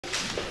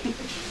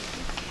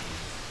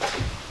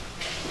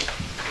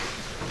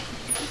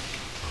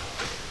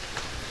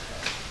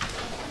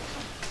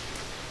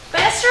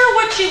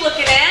What you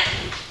looking at?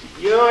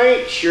 You know, I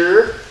ain't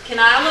sure. Can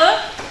I look?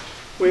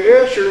 Well,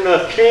 yeah, sure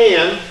enough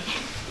can.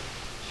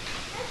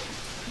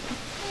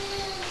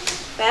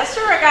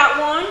 Fester, I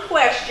got one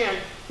question.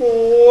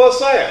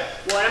 What's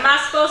that? What am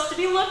I supposed to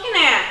be looking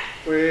at?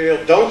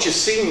 Well, don't you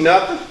see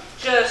nothing?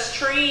 Just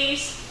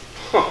trees.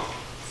 Huh.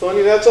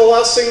 Funny, that's all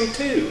I seen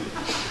too.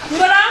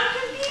 But I'm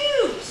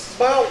confused.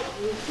 About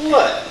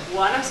what?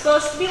 What I'm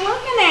supposed to be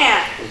looking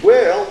at?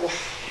 Well, what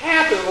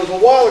happened was a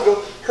while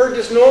ago, heard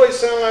this noise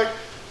sound like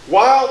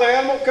wild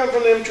animal come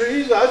from them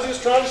trees. I was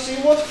just trying to see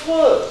what it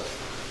was.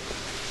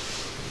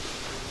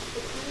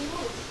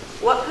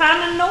 What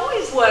kind of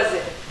noise was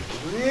it?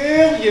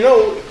 Well, you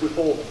know, if we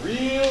hold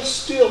real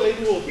still,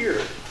 maybe we'll hear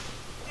it.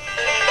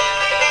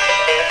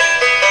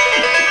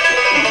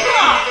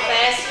 Oh,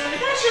 Fester,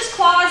 that's just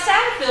Claude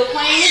Satterfield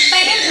playing his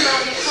banjo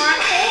on the front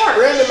porch.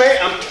 Brandon, man,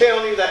 I'm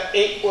telling you, that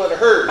ain't what I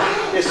heard.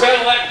 It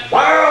sounded like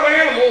wild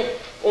animal,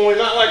 only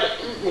not like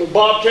a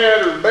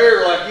bobcat or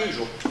bear like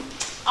usual.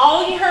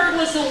 All you heard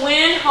was the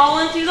wind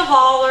howling through the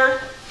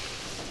holler.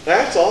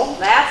 That's all?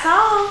 That's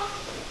all.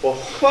 Well,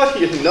 what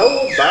do you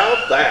know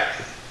about that?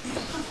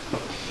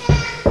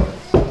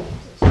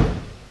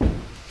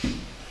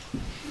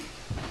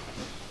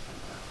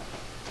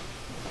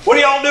 What are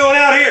y'all doing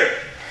out here?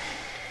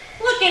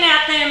 Looking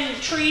at them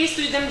trees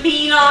through them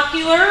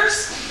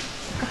binoculars.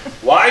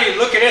 Why are you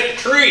looking at the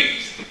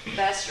trees?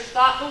 Fester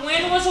thought the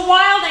wind was a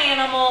wild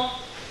animal.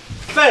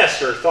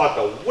 Fester thought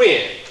the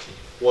wind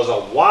was a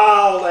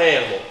wild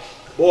animal.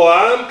 Boy,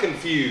 I'm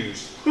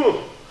confused.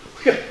 Well,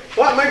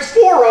 that makes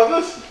 4 of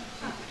us.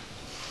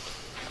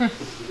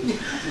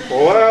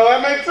 Well,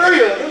 that makes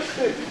 3 of us.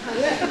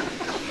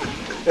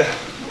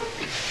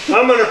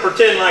 I'm going to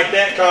pretend like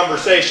that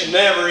conversation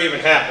never even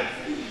happened.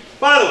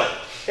 By the way,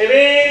 have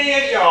any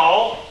of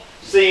y'all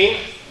seen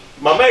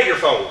my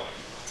megaphone?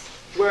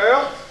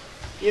 Well,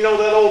 you know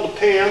that old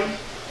depend.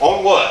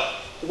 On what?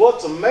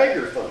 What's a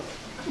megaphone?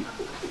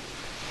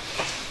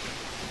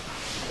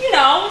 You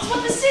know, it's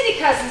what the city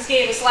cousins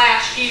gave us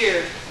last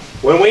year.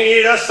 When we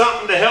needed us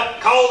something to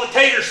help call the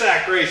tater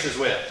sack races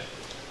with.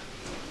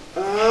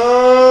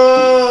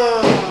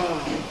 Oh.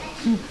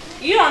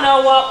 You don't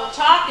know what we're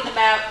talking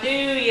about, do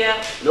you?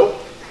 Nope.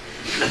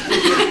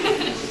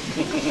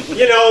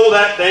 You know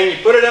that thing,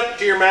 you put it up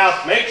to your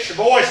mouth, makes your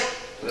voice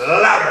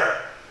louder.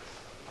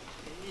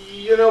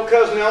 You know,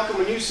 Cousin Elkin,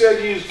 when you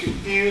said you was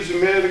confused a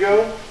minute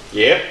ago,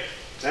 Yep.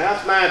 now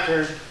it's my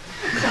turn.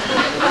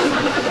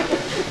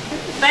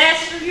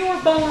 Fester, you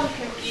were born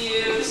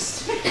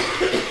confused.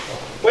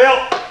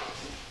 Well,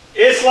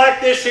 it's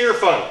like this here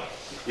funnel.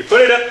 You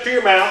put it up to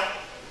your mouth,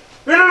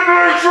 and it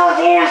makes your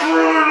voice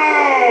really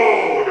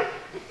loud.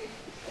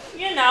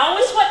 You know,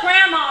 it's what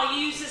Grandma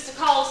uses to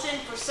call us in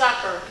for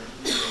supper.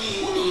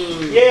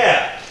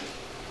 Yeah.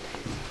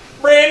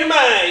 Brandon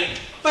May,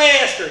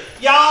 Fester,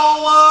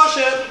 y'all wash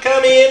up and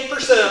come in for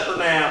supper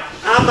now.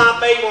 I might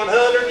be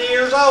 100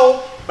 years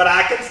old, but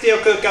I can still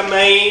cook a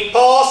mean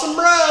possum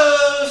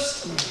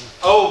roast.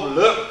 Oh,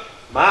 look,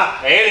 my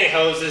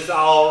pantyhose is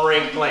all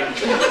wrinkly.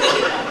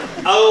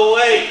 Oh,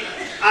 wait,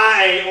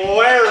 I ain't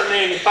wearing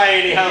any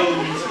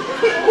pantyhose.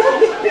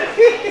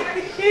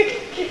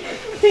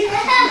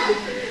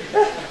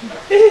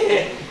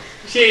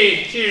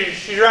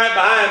 She's right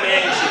behind me,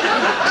 ain't she?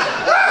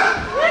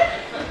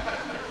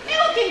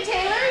 Elkin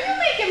Taylor, you're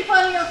making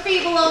fun of your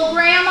feeble old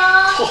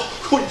grandma.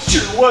 Oh, it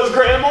sure was,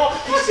 Grandma.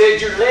 He said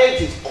your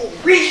legs is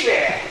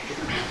really.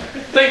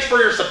 Thanks for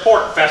your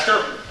support,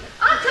 Fester.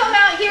 I'm coming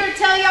out here to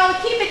tell y'all to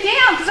keep it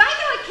down, because I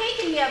got a cake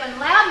in the oven.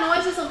 Loud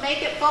noises will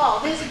make it fall.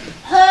 This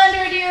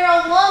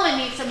 100-year-old woman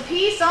needs some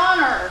peace on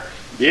earth.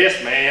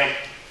 Yes, ma'am.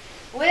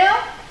 Well,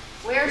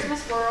 where's my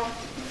squirrel?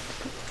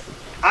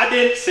 I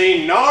didn't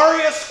see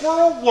nary a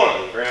squirrel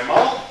one, Grandma.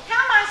 How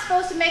am I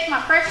supposed to make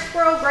my fresh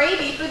squirrel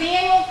gravy for the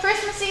annual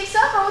Christmas Eve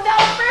supper without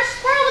a fresh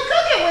squirrel to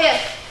cook it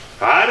with?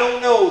 I don't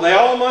know. They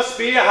all must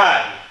be a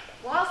hiding.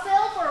 Well, I'll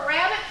settle for a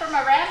rabbit for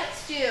my rabbit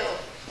stew.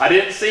 I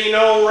didn't see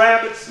no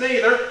rabbits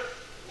neither.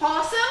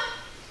 Possum?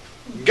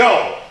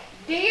 Gone.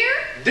 Deer?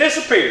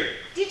 Disappeared.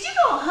 Did you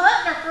go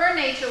hunting or for a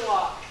nature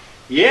walk?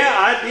 Yeah,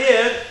 I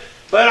did.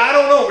 But I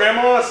don't know,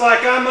 Grandma. It's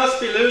like I must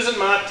be losing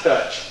my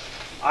touch.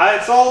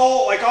 It's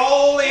all like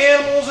all the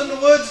animals in the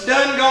woods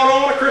done gone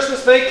on a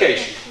Christmas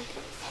vacation.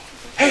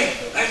 Hey,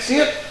 that's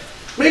it.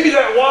 Maybe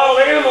that wild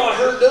animal I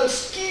heard done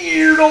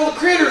scared all the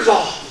critters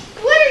off.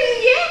 What are you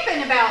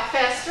yapping about,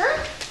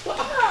 Fester?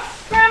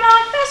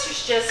 Grandma,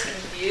 Fester's just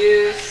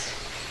confused.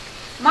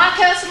 My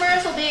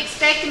customers will be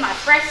expecting my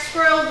fresh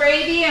squirrel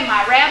gravy and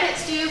my rabbit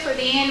stew for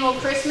the annual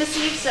Christmas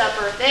Eve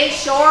supper. They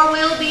sure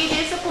will be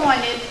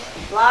disappointed.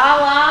 La,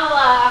 la,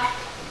 la.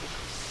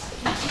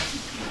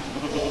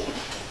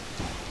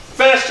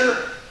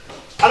 Fester,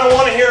 I don't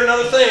want to hear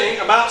another thing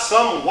about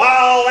some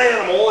wild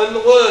animal in the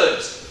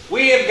woods.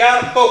 We have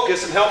got to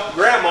focus and help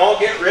Grandma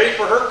get ready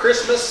for her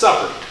Christmas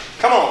supper.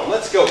 Come on,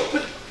 let's go.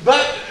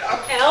 But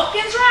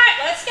Elkin's right.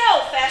 Let's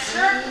go,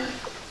 Fester.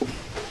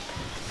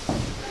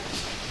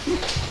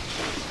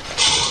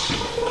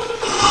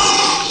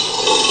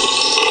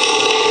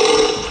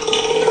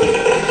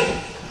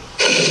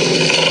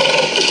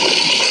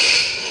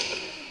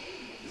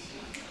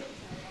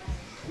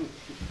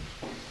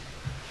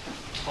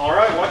 All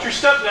right, watch your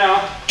step now.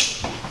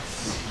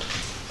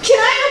 Can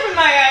I open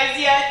my eyes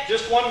yet?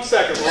 Just 1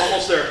 second, we're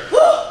almost there.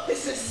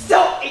 This is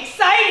so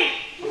exciting.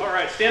 All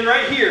right, stand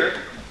right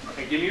here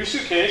and give me your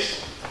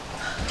suitcase.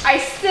 I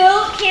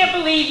still can't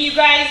believe you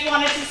guys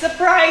wanted to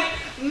surprise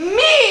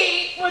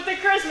me with a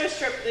Christmas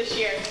trip this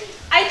year.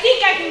 I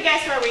think I can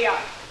guess where we are.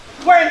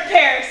 We're in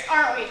Paris,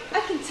 aren't we? I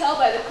can tell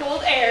by the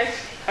cold air.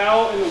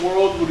 How in the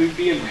world would we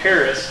be in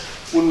Paris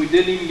when we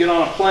didn't even get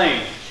on a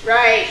plane?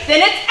 Right,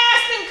 then it's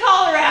Aspen,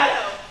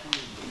 Colorado.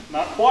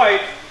 Not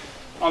quite.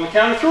 On the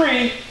count of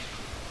 3.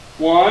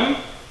 1,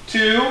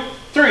 2,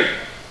 3.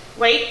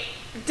 Wait,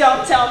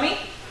 don't tell me.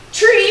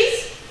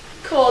 Trees,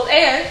 cold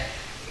air,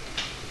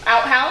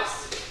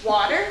 outhouse,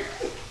 water,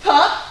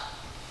 pub,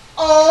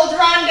 old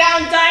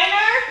rundown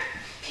diner.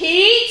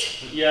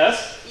 Pete?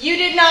 Yes? You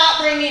did not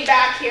bring me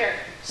back here.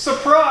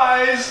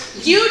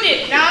 Surprise! You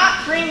did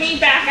not bring me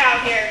back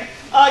out here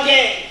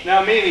again.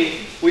 Now,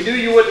 Mimi, we knew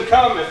you wouldn't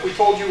come if we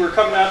told you we were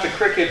coming out to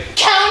Cricket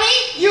County?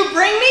 You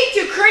bring me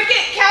to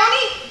Cricket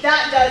County?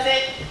 That does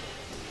it.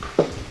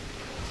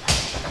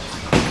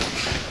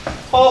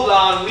 Hold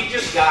on, we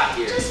just got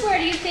here. Just where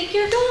do you think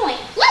you're going?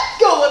 Let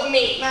go of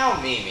me. Now,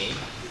 Mimi.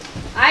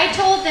 I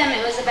told them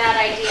it was a bad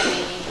idea,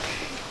 Mimi.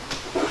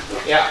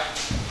 Yeah.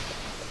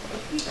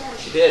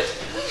 She did.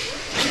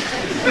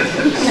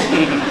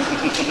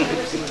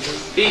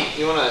 Pete,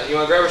 you wanna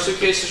grab her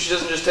suitcase so she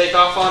doesn't just take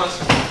off on us?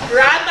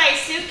 Grab my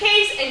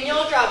suitcase and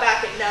you'll draw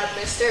back a nub,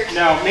 mister.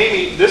 Now,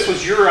 Mimi, this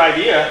was your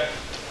idea.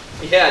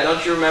 Yeah,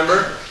 don't you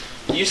remember?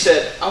 You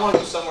said, I want to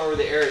go somewhere where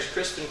the air is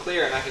crisp and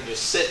clear and I can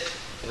just sit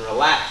and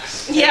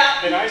relax.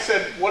 Yeah. And I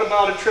said, what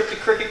about a trip to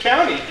Cricket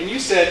County? And you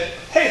said,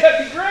 hey,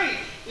 that'd be great.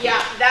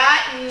 Yeah,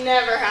 that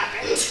never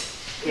happened.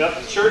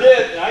 Yep, sure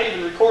did. And I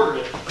even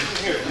recorded it.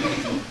 Here.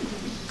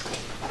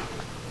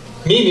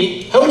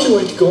 Mimi, how would you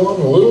like to go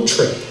on a little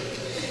trip?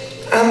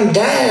 I'm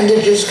dying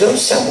to just go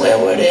somewhere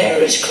where the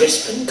air is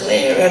crisp and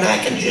clear and I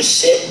can just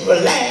sit and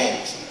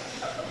relax.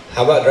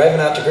 How about driving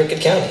out to Cricket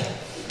County?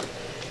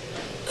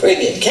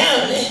 Cricket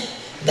County?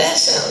 That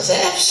sounds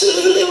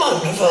absolutely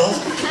wonderful.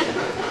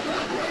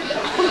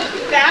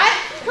 That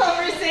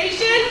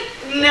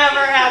conversation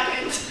never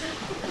happened.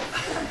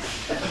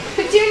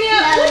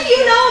 Petunia, what do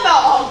you know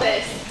about all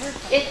this?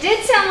 It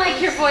did sound like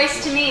your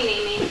voice to me,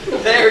 Mimi.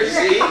 There,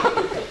 see?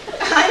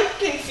 I'm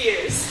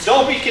confused.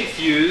 Don't be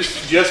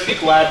confused. Just be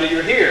glad that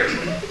you're here.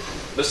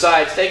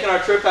 Besides, taking our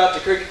trip out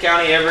to Cricket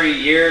County every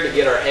year to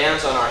get our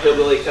hands on our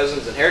hillbilly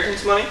cousin's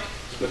inheritance money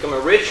has become a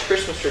rich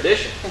Christmas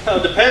tradition.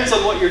 It depends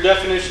on what your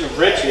definition of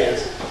rich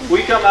is.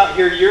 We come out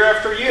here year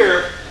after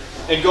year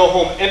and go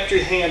home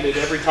empty-handed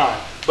every time.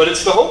 But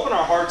it's the hope in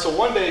our hearts of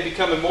one day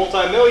becoming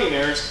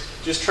multimillionaires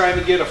just trying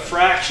to get a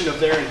fraction of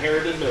their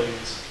inherited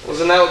millions.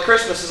 Wasn't that what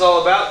Christmas is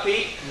all about,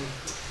 Pete?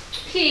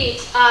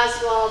 Pete,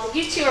 Oswald,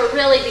 you two are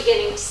really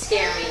beginning to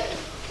scare me.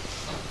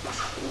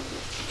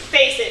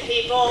 Face it,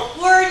 people.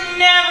 We're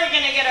never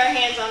going to get our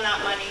hands on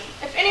that money.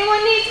 If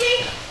anyone needs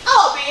me,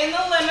 I'll be in the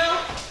limo.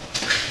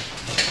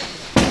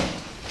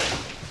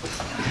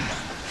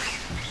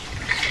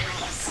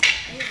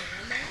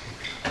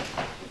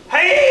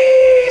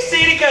 Hey,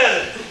 city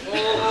cousin.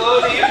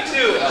 Hello to you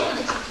too, Ellen.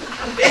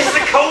 Is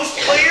the coast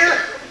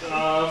clear?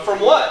 From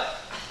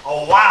what?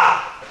 A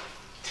wild,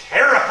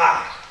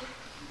 terrifying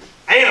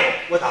animal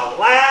with a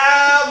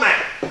loud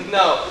mouth.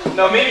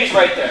 No, Mimi's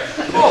right there.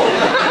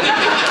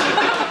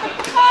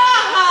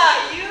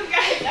 Haha, you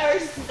guys are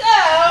so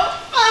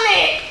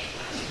funny.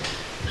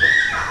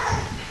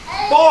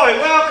 Boy,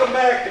 welcome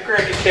back to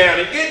Cricket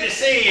County. Good to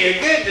see you.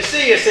 Good to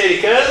see you,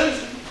 city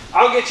cousins.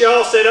 I'll get you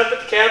all set up at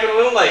the cabin a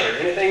little later.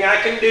 Anything I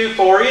can do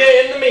for you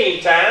in the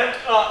meantime?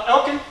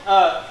 Elkin,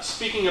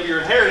 speaking of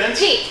your inheritance.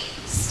 Pete,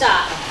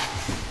 stop.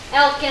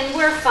 Elkin,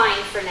 we're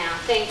fine for now,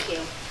 thank you.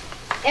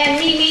 And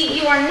Mimi,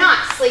 you are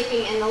not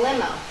sleeping in the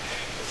limo.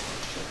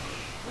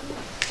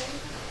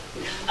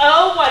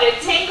 Oh, what a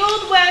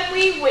tangled web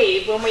we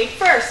weave when we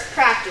first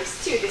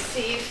practice to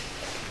deceive.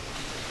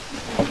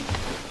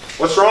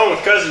 What's wrong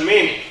with cousin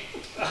Mimi?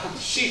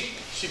 She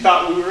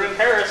thought we were in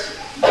Paris.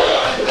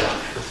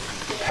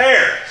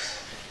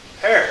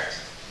 Paris.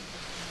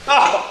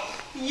 Oh,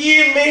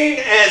 you mean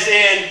as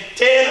in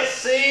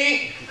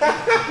Tennessee?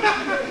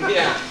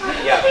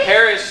 Yeah,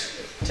 Paris,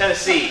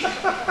 Tennessee.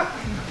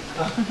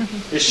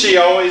 Is she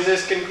always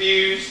this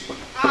confused?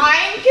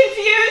 I'm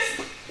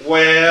confused.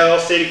 Well,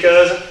 city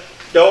cousin,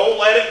 don't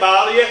let it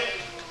bother you.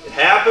 It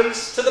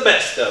happens to the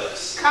best of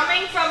us.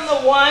 Coming from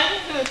the one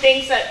who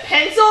thinks that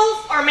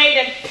pencils are made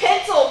in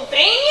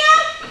Pennsylvania?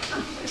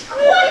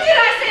 What did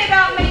I say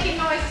about making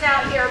noises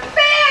out here?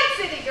 Bad,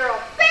 city girl,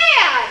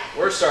 bad!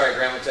 We're sorry,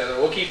 Grandma Taylor.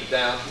 We'll keep it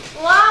down.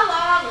 La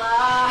la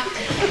la.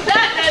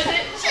 That does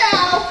it.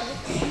 Ciao.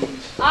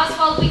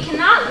 Oswald, we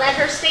cannot let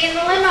her stay in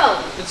the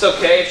limo. It's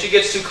okay. If she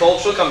gets too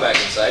cold, she'll come back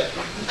inside.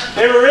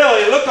 And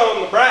really, look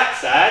on the bright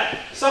side.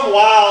 Some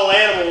wild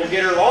animal will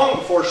get her long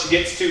before she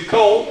gets too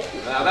cold.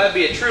 Now, that'd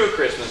be a true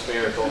Christmas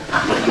miracle.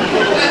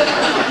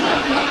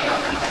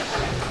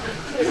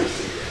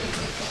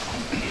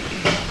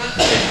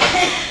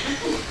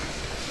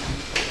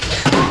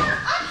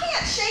 I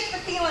can't shake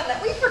feeling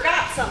that we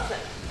forgot something.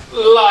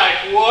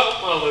 Like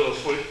what, my little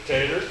sweet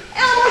potato?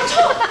 Elmer,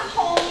 don't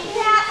call me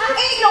that. I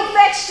ain't no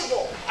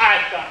vegetable.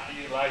 I thought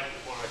you liked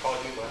it when I called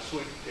you my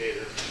sweet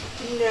potato.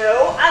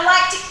 No, I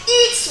like to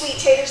eat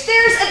sweet taters.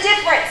 There's a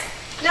difference.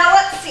 Now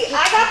let's see.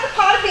 I got the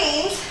pot of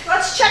beans.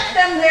 Let's check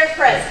them their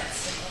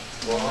presents.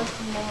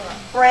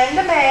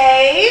 Brenda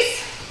May's.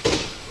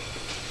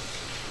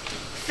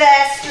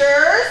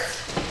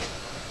 Fester's.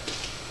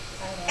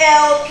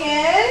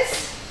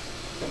 Elkins.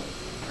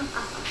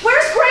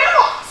 Where's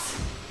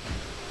Grandma's?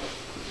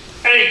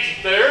 Ain't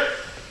you there?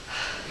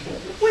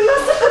 We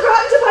must have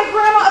forgotten to buy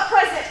Grandma a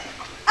present.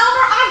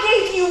 Elmer, I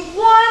gave you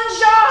one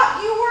job.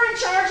 You were in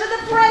charge of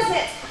the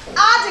presents.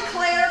 I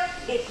declare,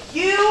 if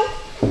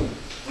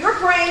your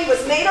brain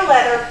was made of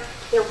leather,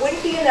 there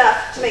wouldn't be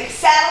enough to make a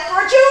saddle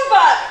for a June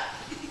bug.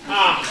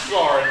 I'm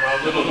sorry, my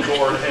little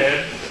gourd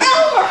head.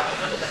 Elmer!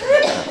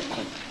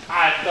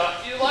 I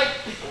thought you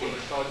liked it when I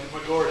called you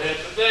my gourd head,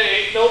 but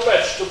they ain't no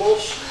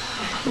vegetables.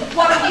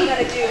 What are we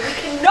going to do? We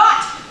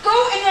cannot go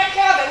in that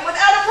cabin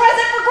without a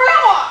present for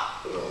Grandma.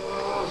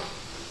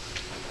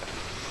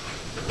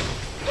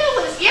 Who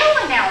was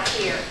yelling out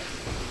here?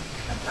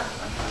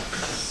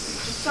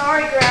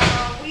 Sorry,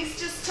 Grandma. We's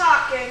just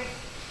talking.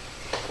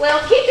 Well,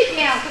 keep it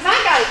down, because I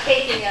got a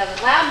caking oven.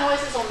 Loud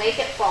noises will make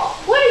it fall.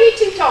 What are you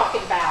two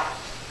talking about?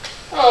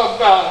 Oh,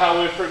 about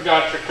how we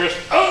forgot your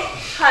Christmas. Oh!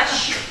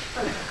 Hush.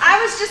 I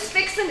was just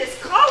fixing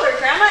this collar,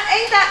 Grandma.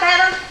 Ain't that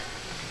better?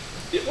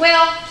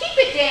 Well, keep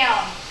it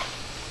down.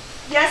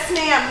 Yes,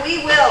 ma'am.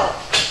 We will.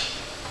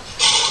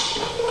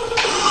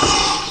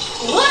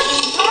 What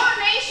in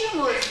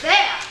tarnation was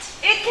that?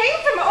 It came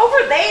from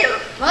over there.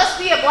 Must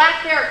be a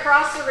black bear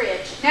across the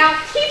ridge. Now,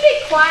 keep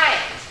it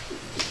quiet.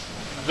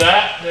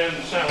 That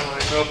didn't sound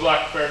like no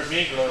black bear to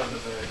me growing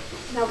today.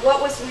 Now,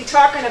 what was we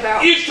talking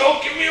about? You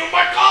choking me with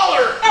my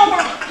collar!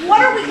 Elmer,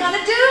 what are we going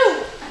to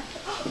do?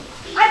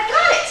 I've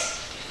got it.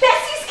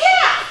 Bessie's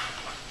cat.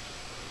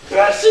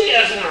 Bessie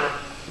as in a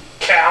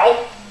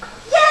cow?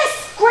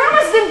 Yes,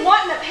 Grandma's been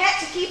wanting a pet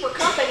to keep her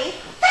company.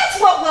 That's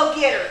what we'll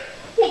get her.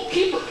 We'll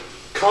keep her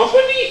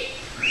company?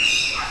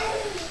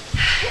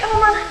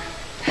 Elmer,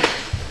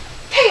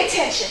 pay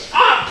attention.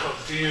 I'm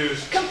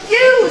confused.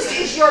 Confused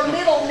is your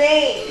middle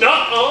name.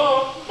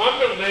 Nuh-uh. My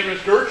middle name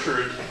is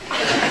Gertrude.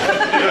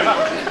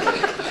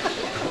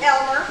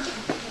 Elmer,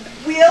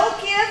 we'll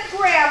give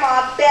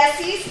Grandma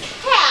Bessie's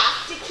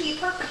cat to keep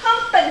her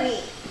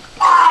company.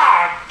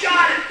 Ah,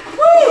 got it.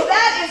 Whew,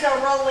 that is a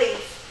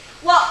relief.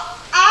 Well,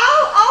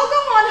 I'll go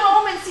on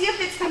home and see if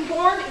it's been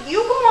born.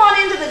 You go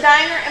on into the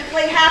diner and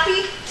play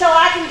happy till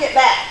I can get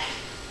back.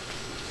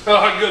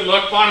 Oh, good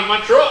luck finding my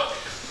truck.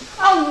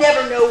 I'll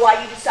never know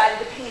why you decided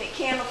to paint it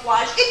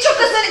camouflage. It took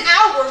us an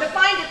hour to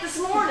find it this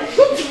morning.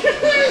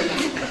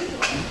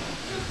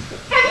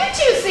 Have you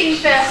two seen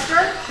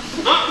Fester?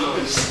 Oh,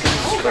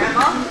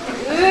 Grandma.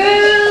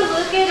 Ooh,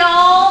 look at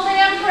all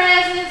them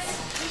presents.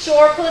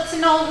 Sure puts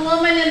an old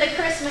woman in the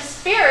Christmas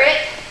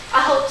spirit.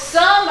 I hope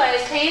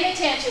somebody's paying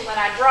attention when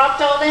I dropped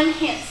all them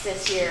hints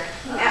this year.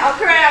 Now,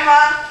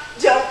 Grandma,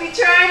 don't be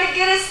trying to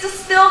get us to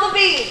spill the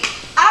beans.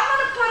 I'm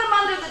going to put them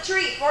under the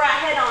tree before I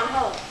head on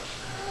home.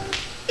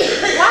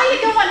 Why are you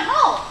going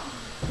home?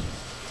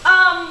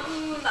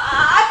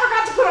 I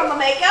forgot to put on my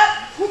makeup.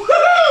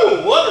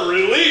 Woohoo! What a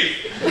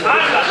relief. I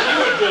thought you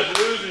were just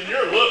losing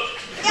your look.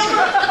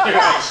 Elmer,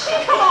 rush,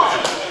 come on.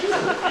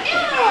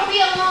 Elmer will be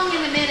along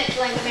in a minute,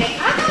 Glenn May.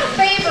 I got a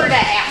favor to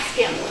ask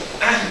him.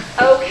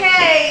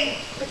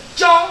 Okay, but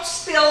don't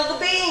spill the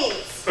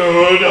beans.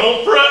 Oh,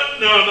 don't fret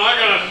none. I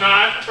got a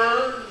nice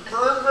firm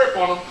grip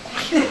on them.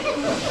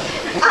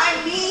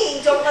 I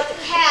mean, don't let the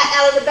cat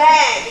out of the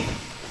bag.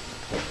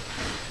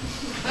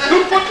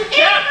 Who put the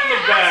cat in the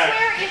I bag?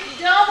 swear if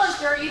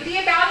Dumbledore, you'd be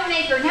about an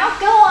acre. Now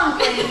go on,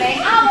 Glenn May.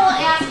 I won't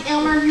ask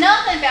Elmer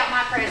nothing about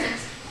my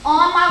presents.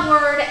 On my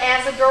word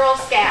as a Girl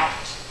Scout.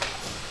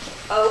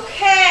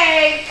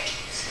 Okay.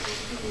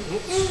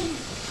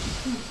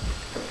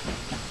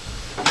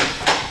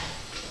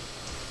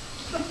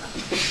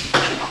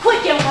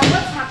 Quick, Elmer,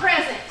 what's my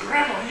present?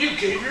 Grandma, you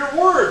gave your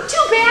word.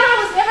 Too bad I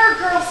was never a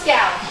Girl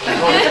Scout.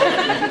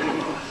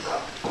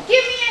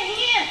 Give me a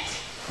hint.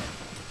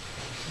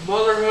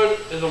 Motherhood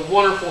is a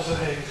wonderful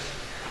thing.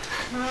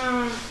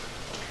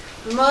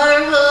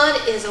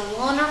 Motherhood is a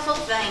wonderful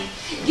thing.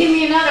 Give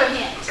me another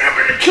hint.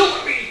 Grandma, you're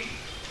killing me.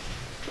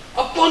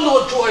 A bundle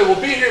of joy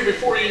will be here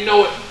before you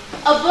know it.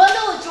 A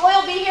bundle of joy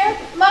will be here?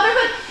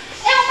 Motherhood?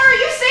 Elmer, are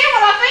you saying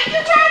what I think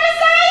you're trying to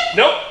say?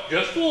 Nope,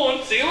 just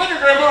one. See you later,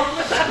 Grandma.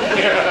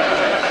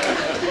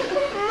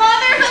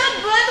 Motherhood,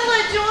 bundle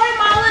of joy,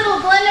 my little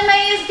Glenda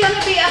May is going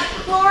to be a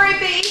glory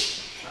be.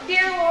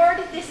 Dear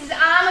Lord, this is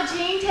I'm a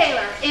Jean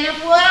Taylor, and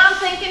if what I'm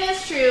thinking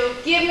is true,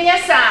 give me a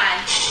sign.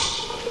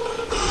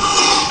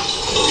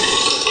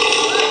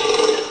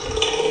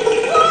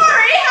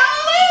 Glory,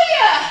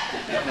 hallelujah!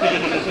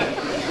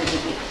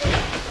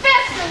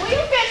 Fester, will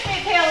you fetch me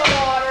a pail of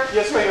water?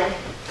 Yes, ma'am.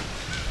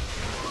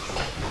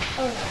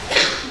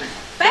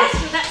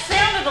 Fester, that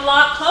sounded a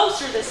lot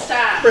closer this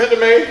time. Brenda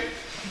May,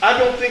 I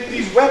don't think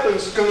these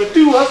weapons are going to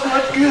do us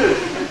much good.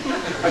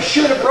 I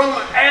should have brought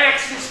my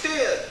axe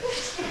instead.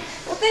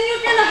 Well, then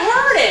you're gonna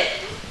hurt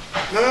it.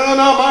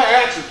 No, my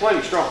axe is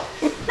plenty strong.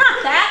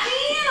 Not that, the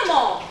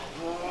animal.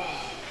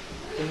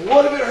 And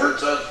what if it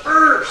hurts us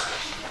first?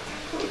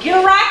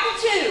 Get a rifle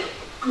too.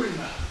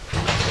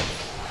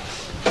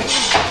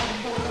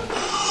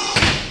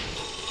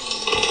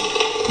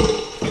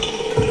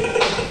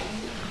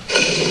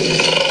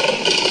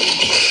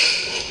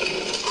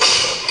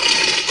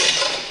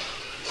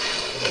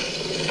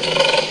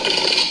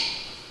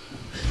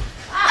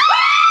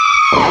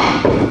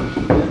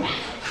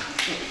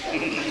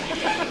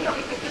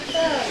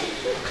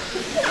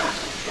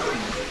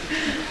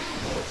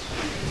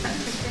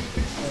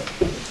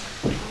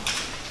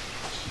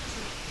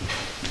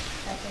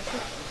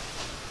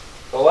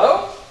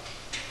 Hello?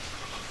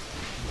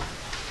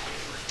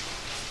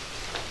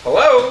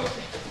 Hello?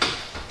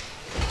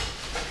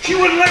 She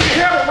wouldn't let me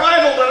have a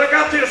rifle, but I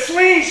got this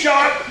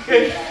slingshot.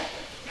 And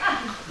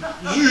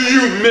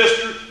you,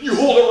 mister, you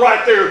hold it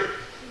right there.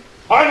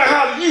 I know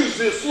how to use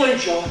this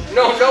slingshot.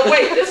 No,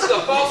 wait, this is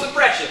a false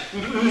impression.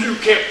 You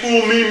can't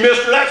fool me,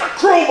 mister. That's a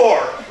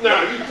crowbar.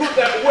 Now, you put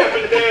that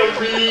weapon down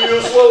real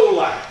slow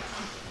like.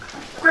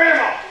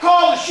 Grandma,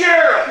 call the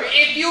sheriff.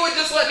 If you would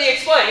just let me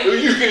explain.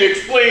 You can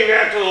explain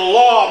that to the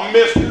law,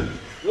 mister.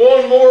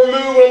 One more move,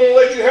 I'm going to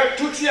let you have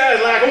Tootsie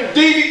eyes like old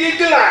Davy did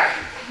tonight.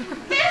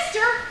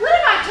 Mister, what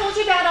have I told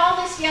you about all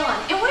this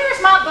yelling? And where's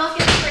my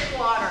bucket of crick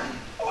water?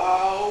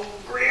 Oh,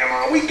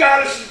 Grandma, we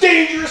got a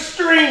dangerous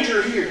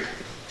stranger here.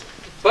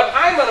 But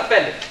I'm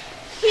unoffended.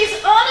 He's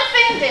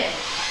unoffended.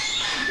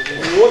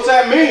 What's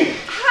that mean?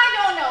 I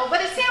don't know, but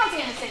it sounds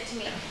innocent to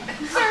me.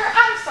 Sir,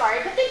 I'm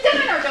sorry, but the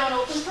diner don't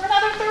open for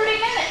another 30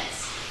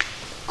 minutes.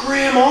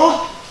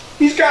 Grandma,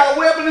 he's got a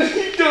weapon and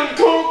he done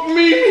conked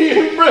me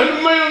and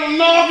Brenda Man and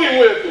knocking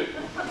with it.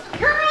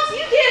 Girls,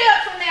 you get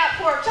up from that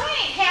porch. I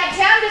ain't had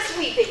time to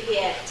sweep it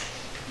yet.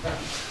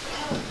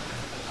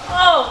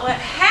 Oh, what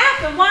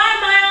happened? Why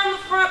am I on the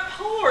front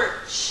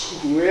porch?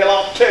 Well,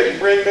 I'll tell you,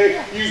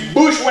 Brenda, you's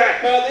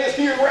bushwhacked by this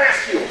here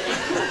rascal.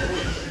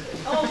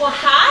 Oh, well,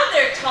 hi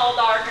there, tall,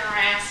 dark, and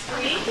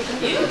rascally.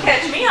 You can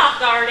catch me off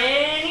guard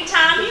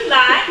anytime you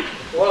like.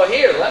 Well,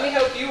 here, let me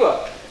help you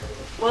up.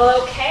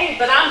 Well, okay,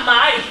 but I'm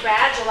mighty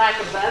fragile like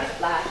a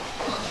butterfly.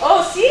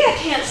 Oh, see, I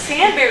can't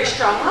stand very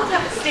strong. I'll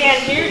have to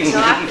stand here until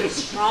I feel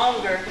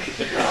stronger.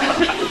 Mister,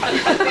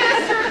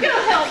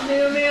 go help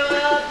Moo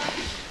up.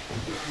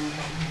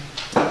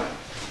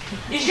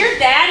 Is your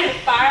daddy a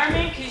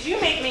fireman? Because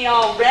you make me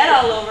all red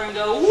all over and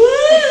go, woo! Get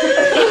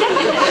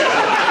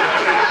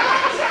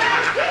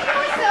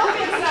yourself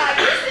inside.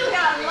 You still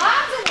got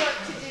lots of work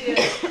to do.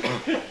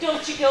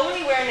 Don't you go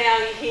anywhere now,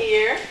 you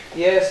hear?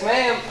 Yes,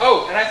 ma'am.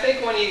 Oh, and I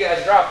think one of you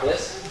guys dropped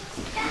this.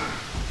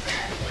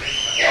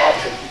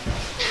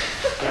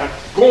 Now,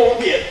 go on,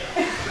 get.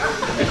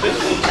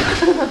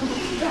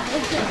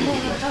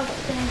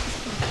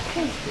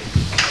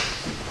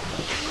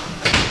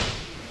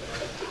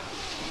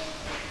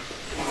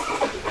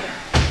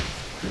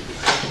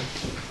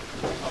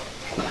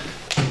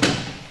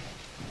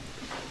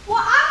 Well,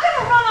 I'm going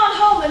to run on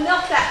home and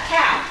milk that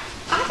cow.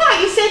 I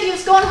thought you said you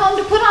was going home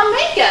to put on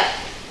makeup.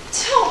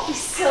 Don't be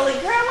silly,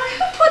 Grandma.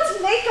 Who puts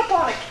makeup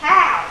on a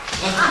cow?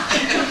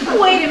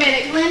 Wait a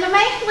minute, Glenda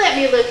May. Let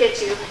me look at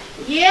you.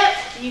 Yep,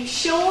 you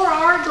sure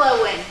are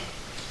glowing.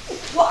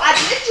 Well, I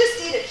did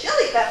just eat a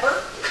chili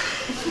pepper.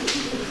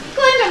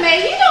 Glenda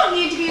May, you don't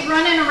need to be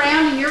running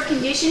around in your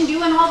condition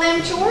doing all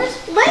them chores.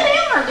 Let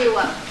Elmer do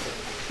them.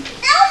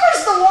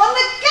 Elmer's the one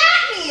that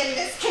got me in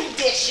this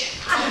condition.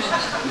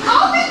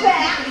 I'll be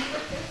back.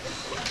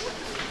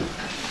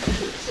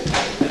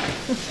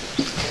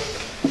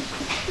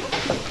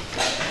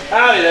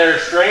 Howdy there,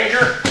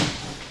 stranger.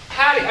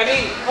 Howdy,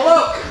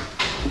 hello.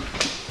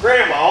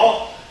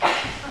 Grandma,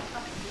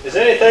 is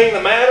anything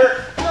the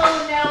matter?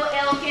 Oh no,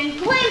 Elkin.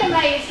 Glenda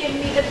May has given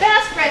me the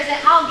best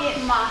present I'll get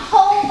in my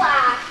whole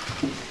life.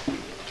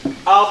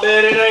 I'll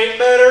bet it ain't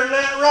better than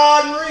that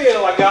rod and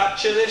reel I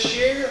got you this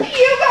year.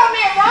 You got me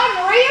a rod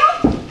and reel?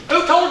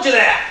 Who told you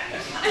that?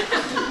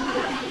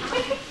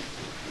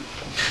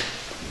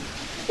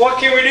 What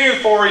can we do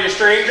for you,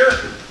 stranger?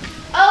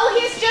 Oh,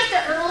 he's just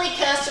an early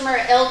customer,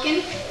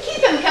 Elkin.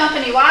 Keep him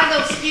company while I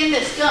go skin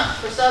this skunk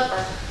for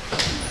supper.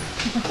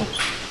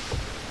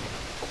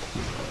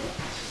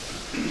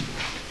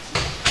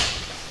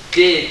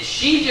 Did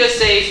she just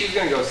say she was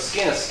going to go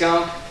skin a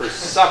skunk for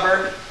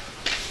supper?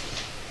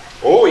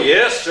 Oh,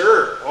 yes,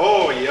 sir.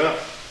 Oh, yeah.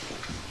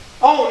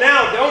 Oh,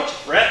 now, don't you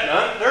fret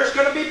none. There's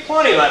going to be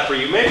plenty left for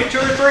you. Maybe 2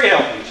 or 3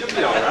 helpings. You'll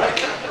be all right.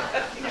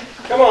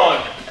 Come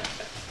on.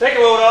 Take a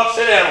load off.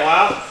 Sit down a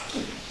while.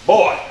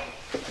 Boy,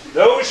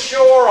 those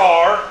sure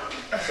are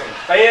some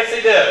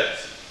fancy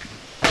duds.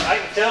 I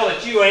can tell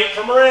that you ain't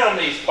from around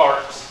these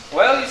parts.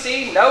 Well, you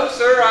see, no,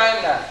 sir, I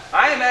am not.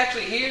 I am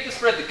actually here to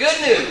spread the good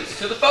news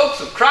to the folks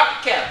of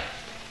Crockett County.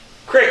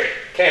 Cricket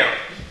County.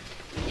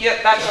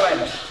 Yep, that's what I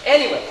meant.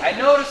 Anyway, I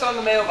noticed on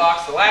the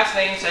mailbox the last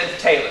name said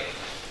Taylor.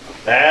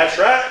 That's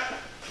right.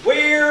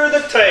 We're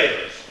the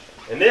Taylors.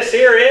 And this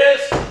here is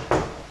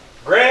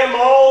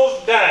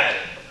Grandma's Dining.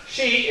 She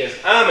She is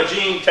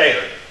Imogene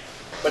Taylor.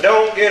 But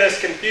don't get us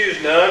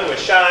confused none with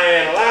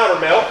Cheyenne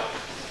Loudermilk,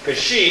 because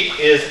she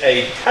is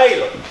a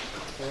Taylor.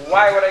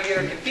 Why would I get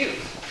her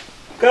confused?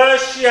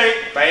 Because she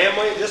ain't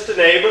family, just a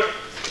neighbor.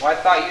 Well, I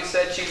thought you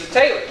said she's a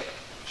Taylor.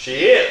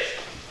 She is.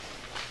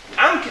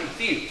 I'm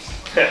confused.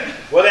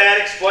 Well, that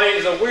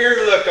explains the weird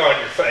look on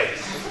your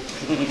face.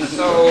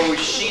 So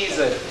she's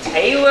a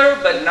Taylor,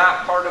 but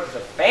not part of the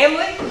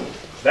family?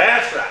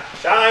 That's right.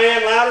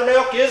 Cheyenne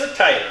Loudermilk is a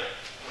Taylor.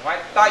 Well, I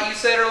thought you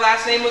said her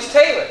last name was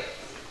Taylor.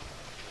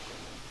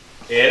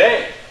 It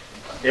ain't.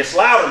 It's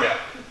Loudermilk.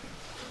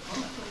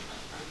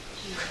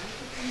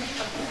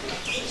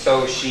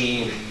 So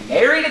she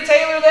married a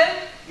Taylor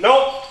then?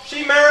 Nope,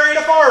 she married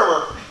a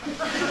farmer.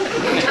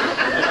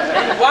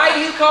 And why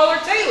do you call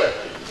her Taylor?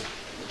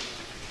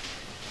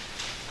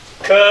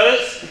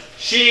 Because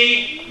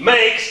she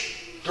makes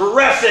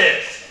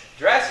dresses.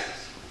 Dresses?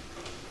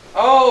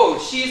 Oh,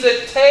 she's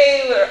a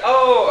tailor.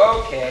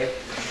 Oh, okay.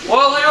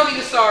 Well, allow me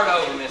to start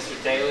over,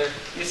 Mr. Taylor.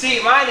 You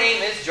see, my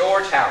name is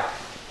George Howard.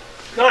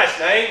 Nice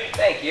name.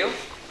 Thank you.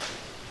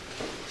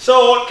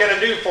 So what can I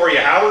do for you,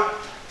 Howard?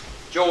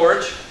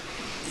 George.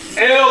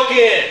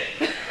 Elkin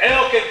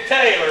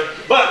Taylor,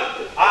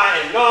 but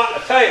I am not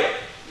a tailor.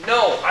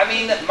 No, I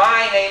mean that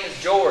my name is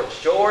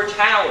George. George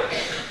Howard.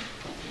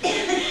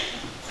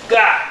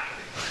 Got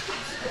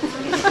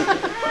it.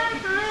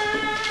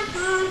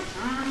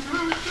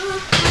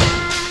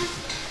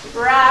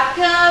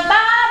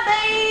 Rock-a-bye,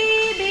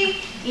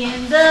 baby,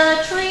 in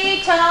the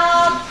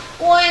treetop.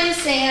 When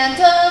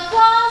Santa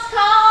Claus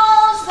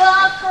calls,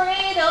 the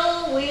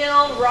cradle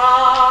will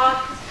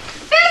rock.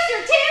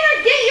 Faster,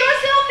 Taylor, get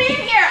yourself in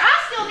here. I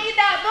still need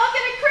that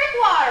bucket of creek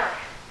water.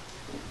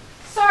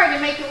 Sorry to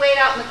make you wait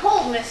out in the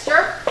cold,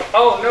 mister.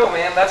 Oh, no,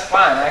 ma'am, that's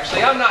fine.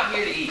 Actually, I'm not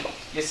here to eat.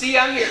 You see,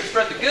 I'm here to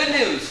spread the good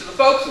news to the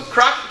folks of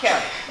Crockett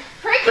County.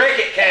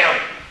 Cricket County.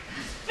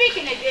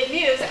 Speaking of good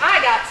news,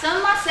 I got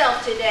some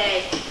myself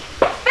today.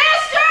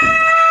 Faster!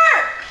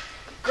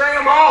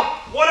 Grandma,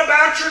 what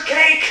about your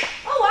cake?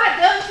 Oh, I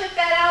done took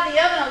that out of the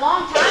oven a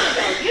long time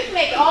ago. You can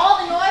make all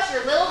the noise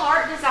your little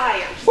heart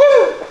desires.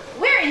 Woo!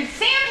 Where in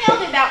Sam Hill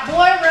did that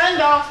boy run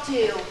off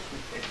to?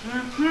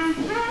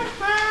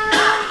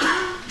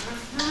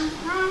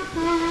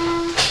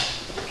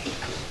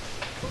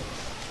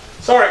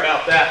 Sorry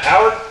about that,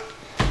 Howard.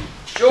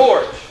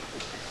 George.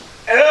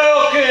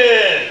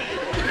 Elkin!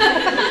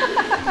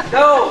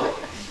 No,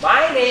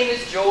 my name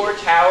is George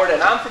Howard,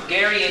 and I'm from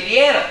Gary,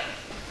 Indiana.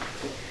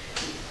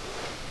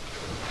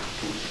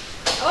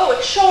 Oh,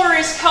 it sure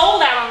is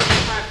cold out on the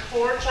front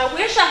porch. I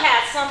wish I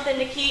had something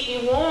to keep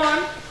me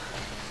warm.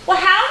 Well,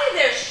 howdy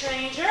there,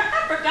 stranger.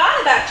 I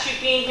forgot about you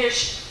being here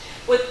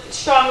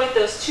strong with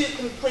those two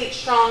complete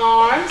strong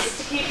arms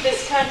to keep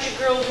this country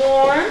girl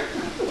warm.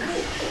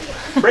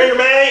 Brenda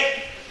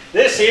May,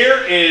 this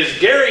here is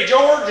Gary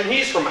George, and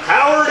he's from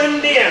Howard,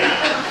 Indiana.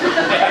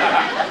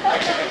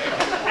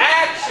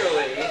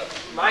 Actually,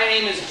 my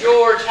name is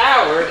George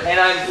Howard, and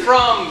I'm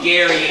from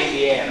Gary,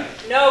 Indiana.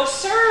 No,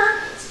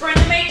 sir. It's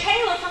Brenda May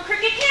Taylor from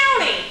Cricket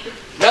County.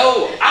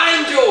 No,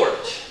 I'm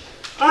George.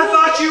 I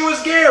thought you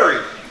was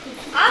Gary.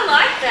 I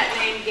like that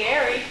name,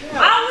 Gary.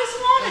 I always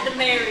wanted to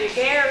marry a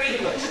Gary.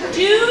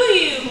 Do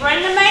you,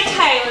 Brenda May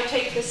Taylor,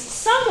 take this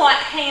somewhat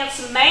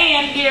handsome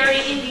man, Gary,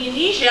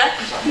 Indonesia,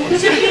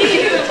 to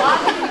be your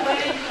lawful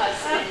wedded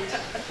husband?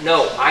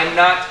 No, I'm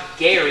not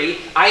Gary.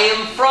 I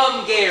am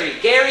from Gary,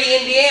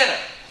 Indiana.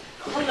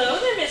 Hello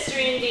there, Mr.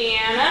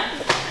 Indiana.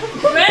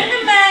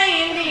 Brenda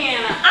May,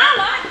 Indiana. I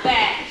like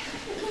that.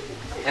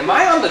 Am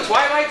I on the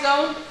Twilight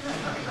Zone?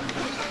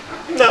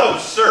 No,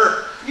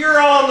 sir.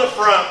 You're on the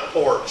front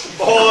porch.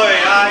 Boy,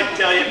 I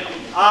tell you,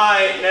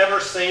 I ain't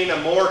never seen a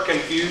more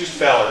confused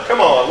feller.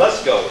 Come on,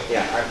 let's go.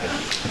 Yeah,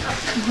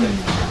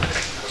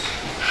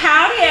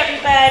 Howdy,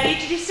 everybody.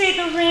 Did you see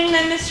the ring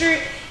that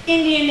Mr.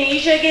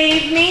 Indonesia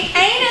gave me? Ain't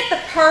it the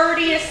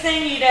purtiest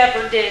thing you'd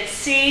ever did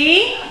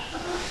see?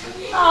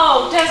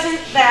 Oh,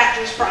 doesn't that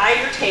just fry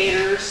your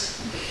taters?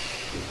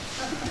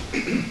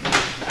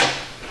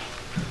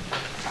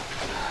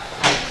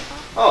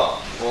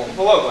 Oh, well,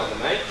 hello, Glenda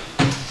May.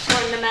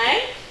 Brenda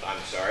May? I'm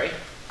sorry.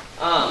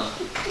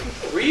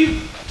 Were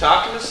you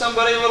talking to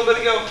somebody a little bit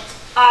ago?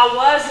 I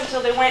was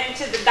until they went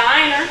into the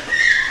diner.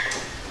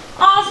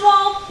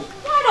 Oswald,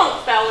 why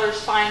don't fellers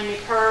find me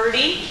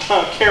purty?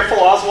 Careful,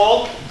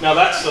 Oswald. Now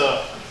that's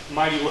a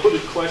mighty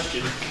loaded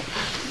question.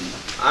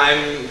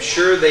 I'm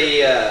sure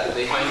they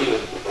find you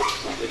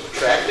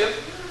attractive.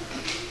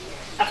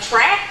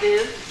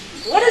 Attractive?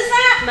 What does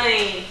that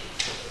mean?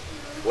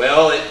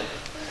 Well,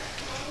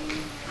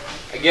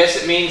 I guess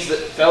it means that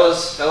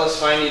fellas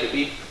find you to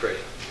be pretty.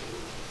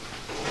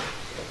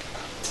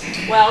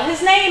 Well,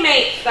 his name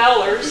ain't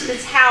Fellers.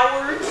 It's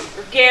Howard,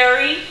 or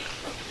Gary,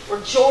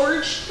 or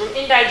George, or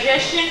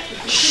Indigestion.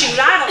 Shoot,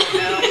 I don't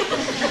know.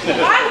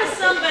 Why was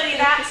somebody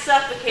that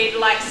suffocated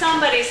like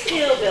somebody's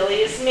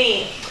hillbilly is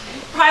me?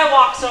 Probably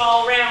walks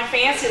all around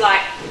fancy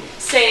like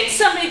saying,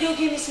 somebody go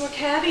give me some more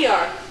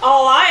caviar.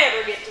 All I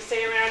ever get to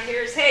say around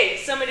here is, hey,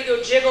 somebody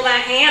go jiggle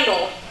that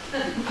handle.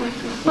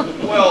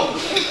 Well,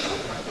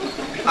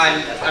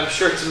 I'm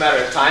sure it's a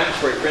matter of time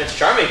before Prince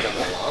Charming comes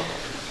along.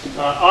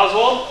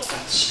 Oswald,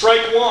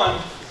 strike one.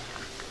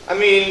 I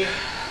mean,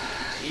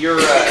 you're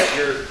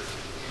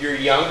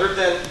younger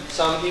than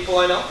some people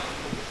I know.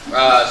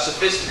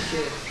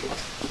 Sophisticated,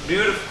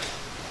 beautiful.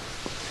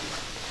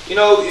 You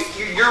know,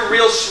 you're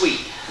real sweet.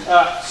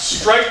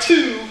 Strike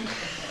two.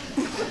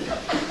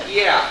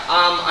 Yeah,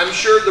 I'm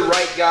sure the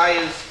right guy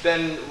has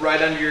been right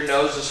under your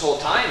nose this whole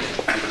time,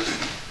 and you just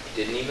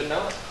didn't even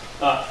know it.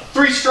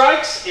 3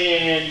 strikes,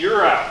 and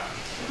you're out.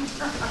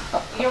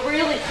 You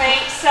really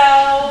think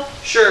so?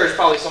 Sure, it's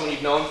probably someone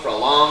you've known for a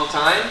long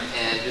time,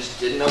 and just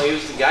didn't know he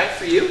was the guy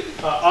for you.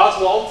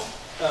 Oswald,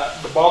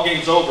 the ball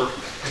game's over.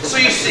 So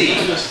you see,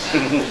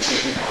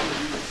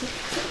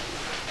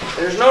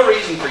 there's no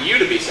reason for you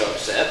to be so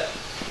upset,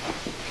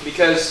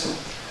 because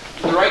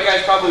the right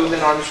guy's probably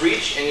within arm's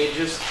reach, and you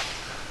just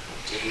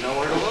didn't know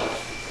where to look.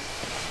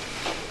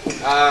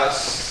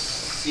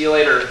 See you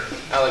later,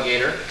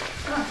 alligator.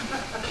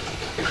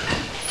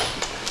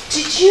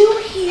 Did you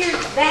hear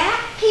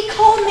that? He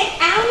called me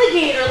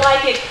alligator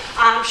like it.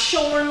 I'm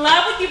sure in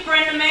love with you,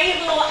 Brenda May,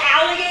 you little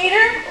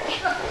alligator.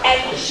 And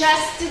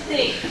just to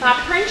think, my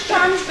Prince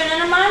Charming's been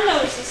under my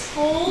nose this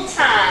whole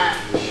time.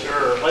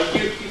 Sure, like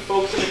you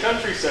folks in the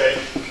country say,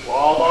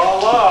 la la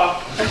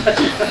la.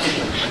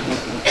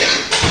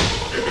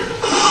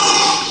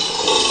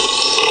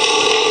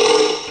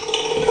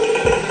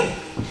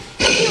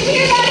 Did you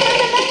hear that,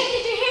 Brenda May?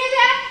 Did you hear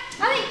that?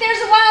 I think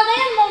there's a wild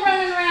animal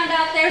running around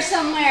out there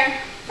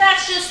somewhere.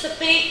 That's just the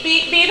beat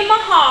of my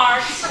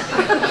heart.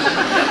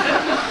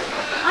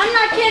 I'm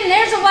not kidding.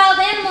 There's a wild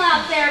animal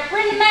out there.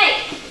 Brenda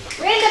May.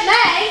 Brenda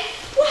May?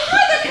 Well,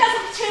 hi there,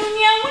 Cousin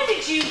Petunia. When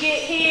did you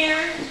get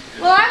here?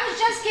 Well, I was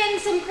just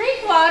getting some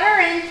creek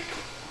water, and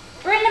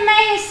Brenda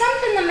May, is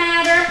something the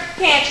matter?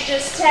 Can't you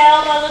just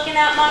tell by looking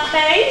at my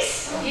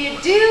face? You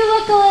do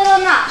look a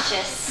little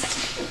nauseous.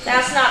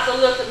 That's not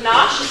the look of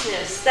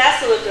nauseousness.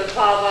 That's the look of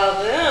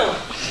va-va-voom.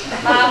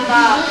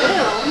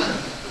 Va-va-voom?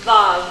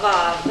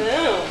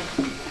 Va-va-voom.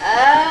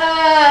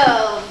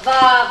 Oh,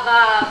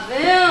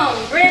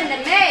 va-va-voom. Brenda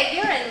May,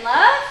 you're in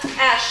love?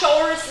 As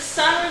sure as the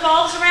sun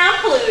revolves around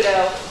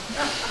Pluto.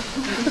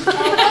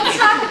 Well, we'll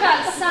talk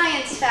about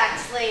science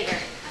facts later.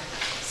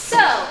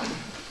 So,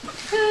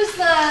 who's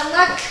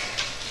the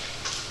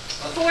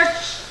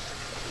Porch?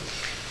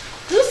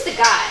 Who's the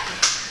guy?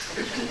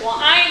 Well,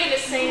 I ain't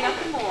gonna say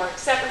nothing more,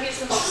 except for he's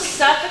the most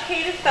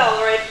suffocated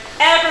feller I've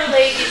ever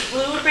laid these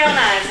blue and brown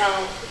eyes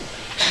on.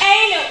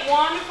 Ain't it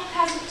wonderful,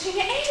 Cousin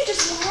Petunia? Ain't it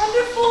just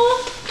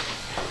wonderful?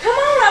 Come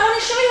on, I want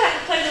to show you how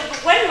to play the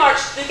wedding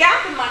march, the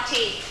gap in my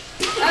teeth.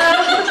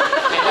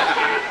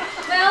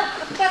 Well,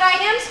 but I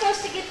am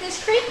supposed to get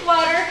this creek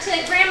water to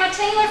Grandma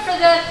Taylor for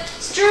the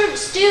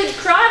stewed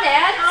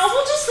crawdads. Oh,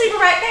 we'll just leave it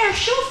right there and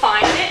she'll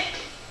find it.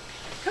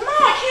 Come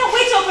on, I can't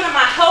wait to open up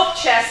my hope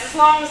chest as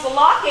long as the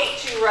lock ain't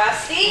too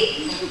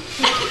rusty.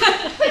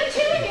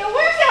 Petunia,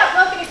 where's that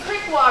bucket of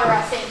creek water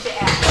I sent you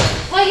at?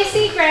 Well, you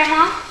see,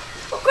 Grandma.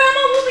 Well,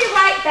 Grandma, we'll be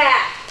right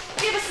back.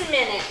 Give us a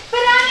minute. But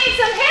I need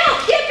some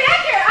help. Get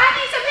back here. I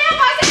need some help.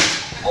 I said.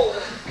 Oh.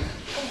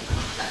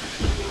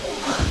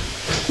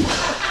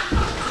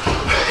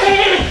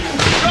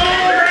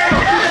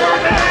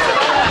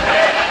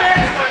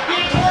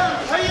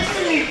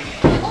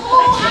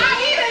 Oh, I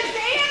even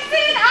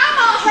dancing. I'm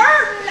a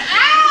hurting.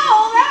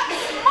 Ow, that's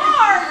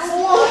smart.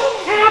 What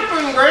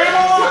happened,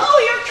 Grandma? Oh,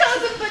 your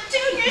cousin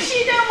Petunia,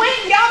 she done went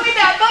and got me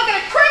that bucket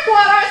of creek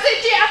water I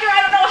sent you after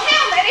I don't know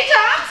how many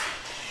times.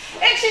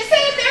 And she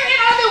sat there and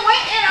I done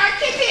went and I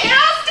kicked it and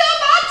I stubbed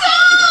my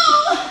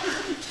toe.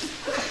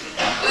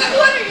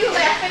 What are you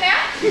laughing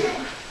at?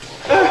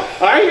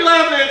 Are you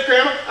laughing at it,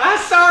 Grandma?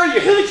 I saw you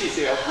hurt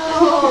yourself.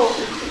 Oh,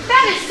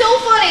 that is so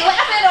funny.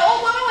 Laughing at an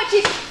old woman when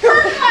she's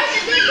hurting like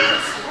the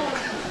dickens.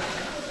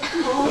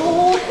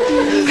 Oh,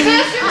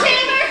 Sister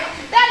Taylor,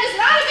 that is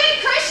not a big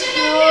Christian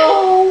of you.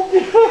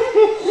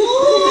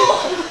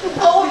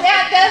 Oh,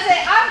 that does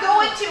it. I'm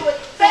going to a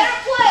better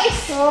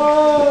place.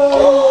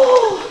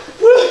 Oh.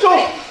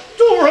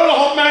 Don't run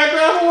off, man,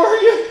 Grandma. Where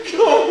are you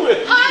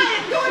going? I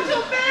am going to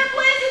a better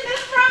place in this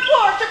front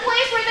porch, a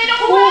place where they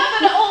don't laugh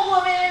at an old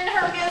woman in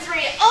her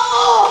misery.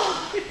 Oh!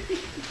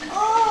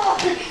 Oh!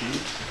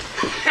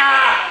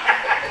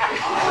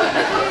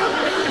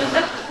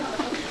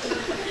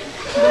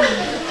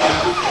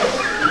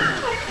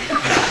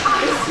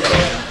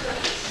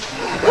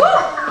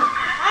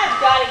 I've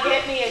got to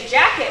get me a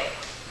jacket.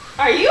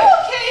 Are you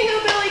okay,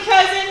 hillbilly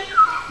cousin?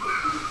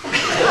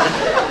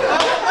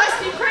 Well, it must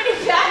be pretty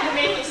bad to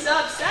make you so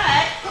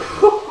upset.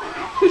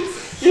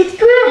 It's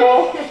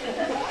Grandma.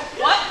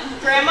 What?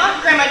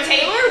 Grandma? Grandma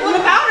Taylor? What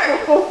about her?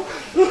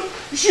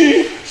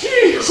 She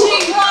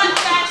what,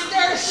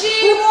 Master?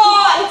 She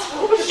what?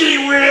 She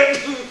went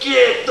and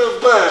get the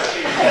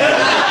bucket.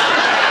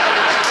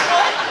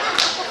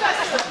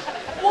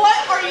 What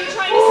are you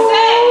trying to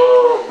say?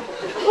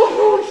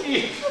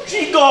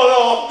 She got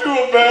off to a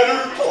better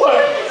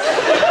place.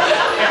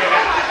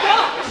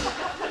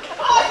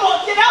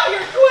 Oswald, get out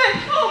here quick!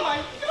 Oh my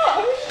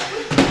gosh!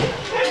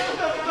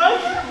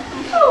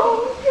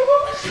 Oh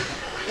gosh!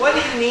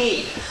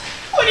 need.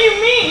 What do you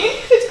mean?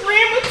 It's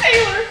Grandma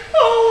Taylor.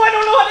 Oh, I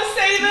don't know how to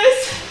say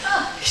this.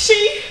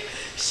 She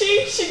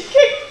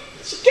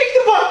kicked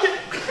the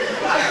bucket.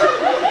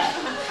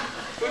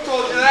 Who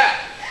told you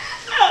that?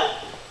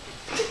 Oh,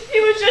 he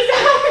was just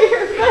happy,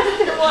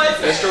 Mister was.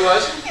 Mister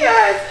was?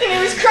 Yes, and he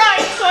was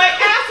crying, so I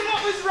asked him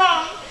what was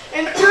wrong.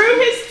 And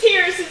through his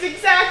tears, his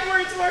exact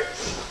words were,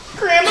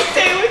 Grandma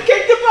Taylor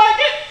kicked the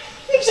bucket,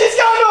 and she's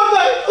gone on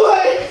my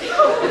plate.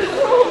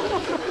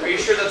 Are you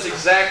sure that's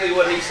exactly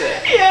what he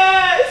said?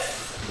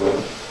 Yes.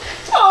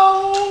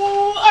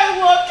 Oh, I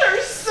loved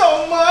her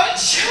so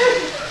much.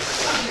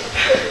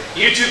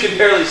 You two can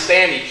barely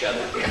stand each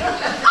other.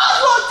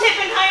 Oswald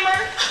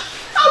Tippenheimer,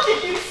 how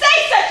could you say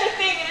such a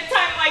thing at a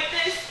time like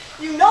this?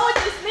 You know what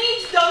this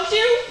means, don't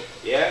you?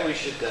 Yeah, we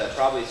should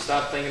probably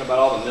stop thinking about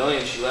all the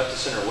millions she left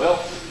us in her will.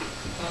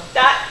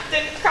 That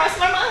didn't cross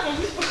my mind.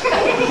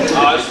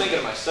 Oh, I was thinking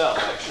of myself,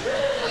 actually.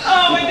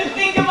 Oh, and to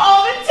think of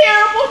all the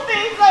terrible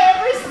things I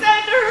ever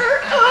said to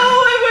her.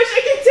 Oh, I wish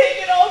I could take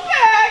it all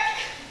back.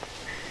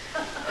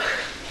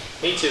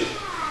 Me too.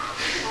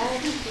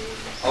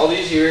 All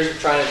these years of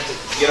trying to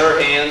get our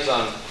hands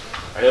on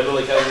our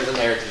hillbilly cousin's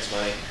inheritance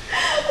money.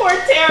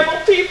 We're terrible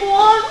people,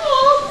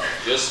 Oswald.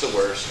 Just the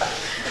worst.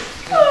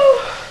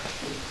 Oh.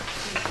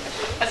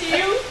 Do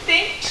you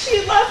think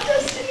she left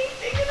us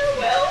anything in her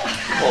will?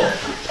 Well,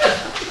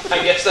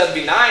 I guess that'd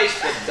be nice,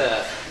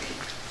 but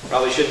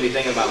probably shouldn't be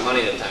thinking about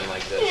money at a time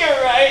like this.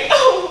 You're right.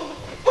 Oh.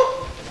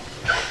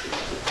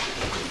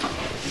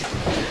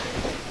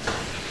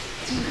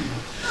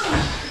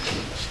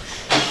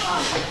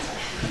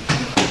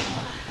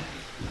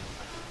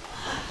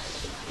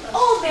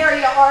 Oh, there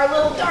you are,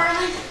 little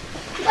darling.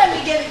 Let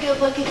me get a good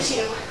look at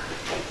you.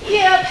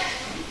 Yep,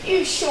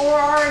 you sure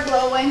are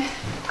glowing.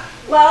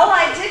 Well,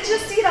 I did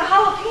just eat a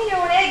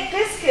jalapeno and egg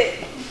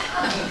biscuit.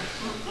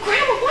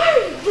 Grandma, why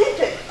are you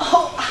limping?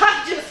 Oh,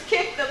 I just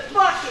kicked the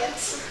bucket.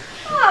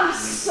 I'm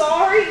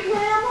sorry,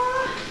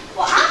 Grandma.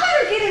 Well, I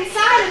better get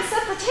inside and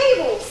set the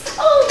tables.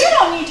 Oh, you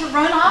don't need to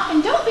run off,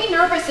 and don't be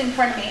nervous in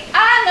front of me.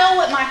 I know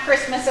what my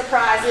Christmas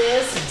surprise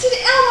is. Did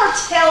Elmer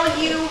tell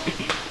you?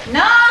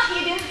 Nah,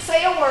 he didn't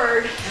say a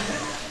word.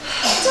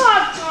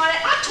 Doggone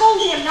it, I told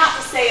him not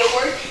to say a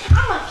word.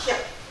 I'm gonna kill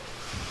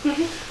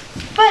him.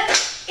 But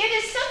it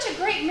is such a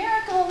great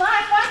miracle of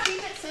life. Why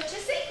keep it such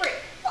a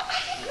secret? Well, I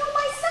didn't know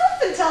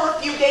myself until a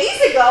few days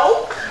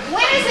ago.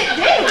 When is it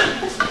due?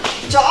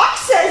 Doc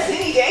says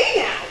any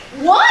day now.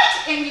 What?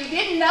 And you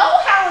didn't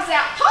know? How is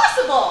that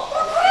possible?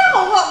 Well,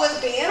 Grandma, what with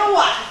being a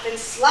wife and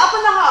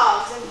slopping the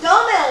hogs and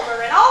dumb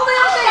Elmer and all them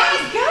Oh my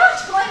things.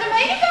 gosh, Glenda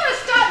May, you gotta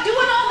stop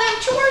doing all them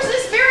chores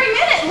this very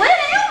minute. Let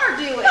Elmer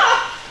do it.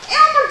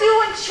 Elmer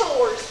doing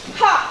chores.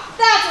 Ha,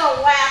 that's a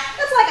laugh.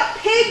 That's like a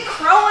pig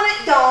crowing at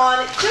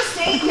dawn. It just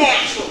ain't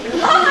natural.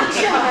 Oh,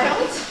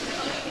 child.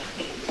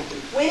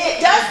 When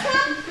it does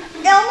come,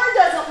 Elmer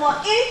doesn't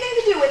want anything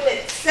to do with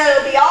it, so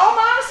it'll be all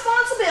my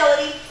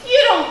responsibility. You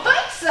don't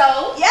think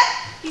so? Yep,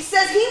 he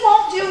says he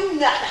won't do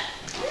nothing.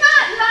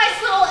 Not nice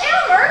little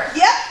Elmer.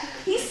 Yep,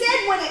 he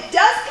said when it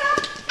does come,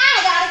 I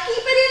gotta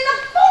keep it in the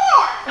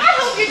barn. I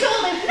hope you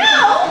told him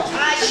no.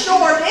 I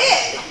sure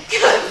did.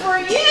 Good for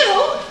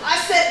you. I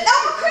said,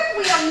 Elmer Crick,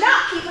 we are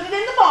not keeping it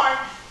in the barn.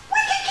 We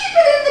can keep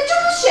it in the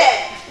tool shed.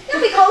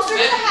 It'll be closer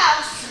to the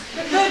house.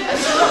 The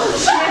tool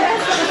shed.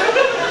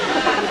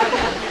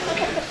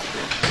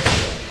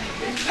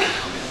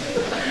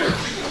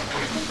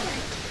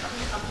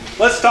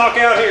 Let's talk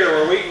out here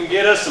where we can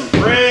get us some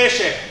fresh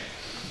air.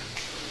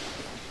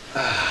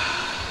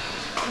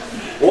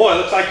 Boy,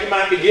 looks like you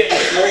might be getting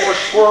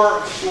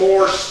some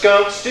more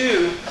skunks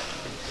too.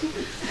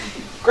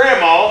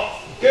 Grandma,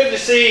 good to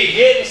see you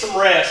getting some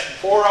rest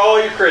before all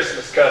your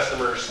Christmas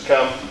customers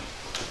come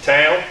to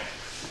town.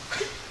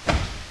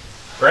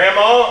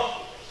 Grandma?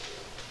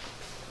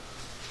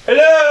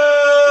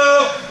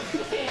 Hello?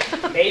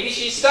 Maybe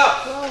she's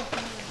stuck.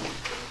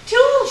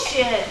 Tool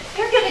shed.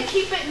 They're gonna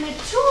keep it in the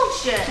tool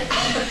shed.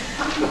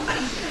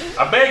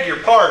 I beg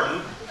your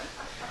pardon.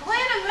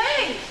 Glenda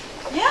May.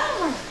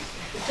 Elmer.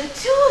 The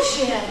tool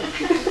shed.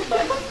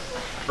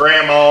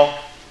 Grandma,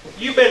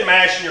 you've been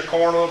mashing your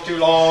corn a little too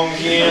long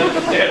again.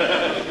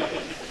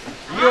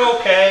 You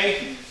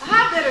okay?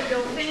 I better go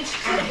finish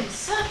cooking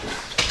supper.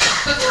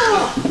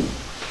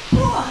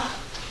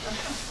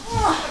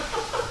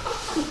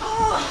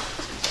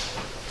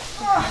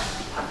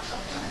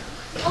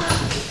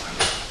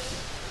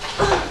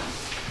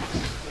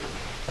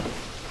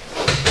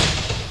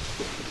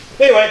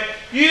 Anyway,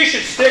 you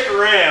should stick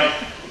around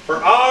for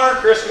our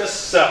Christmas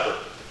supper.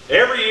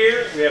 Every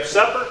year we have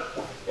supper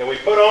and we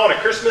put on a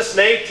Christmas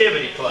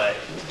nativity play.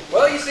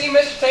 Well, you see,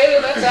 Mr.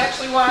 Taylor, that's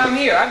actually why I'm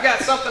here. I've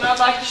got something I'd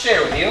like to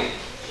share with you.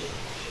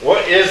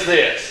 What is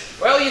this?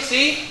 Well, you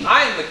see,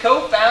 I am the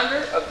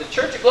co-founder of the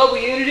Church of Global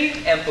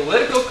Unity and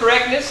Political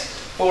Correctness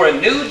for a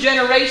New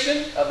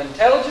Generation of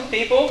Intelligent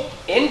People,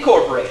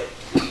 Incorporated.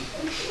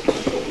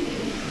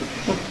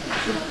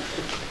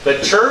 The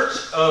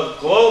Church of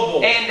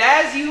Global. And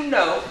as you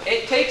know,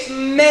 it takes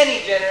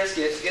many generous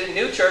gifts to get a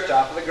new church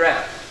off of the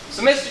ground.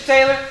 So, Mr.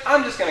 Taylor,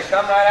 I'm just going to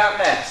come right out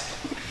and ask.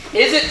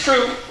 Is it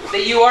true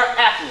that you are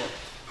affluent?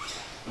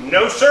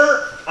 No,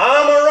 sir.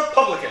 I'm a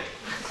Republican.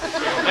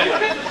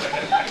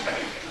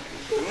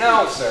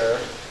 No, sir.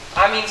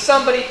 I mean,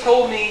 somebody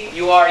told me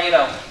you are,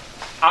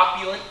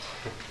 opulent.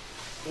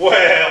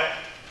 Well,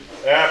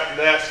 after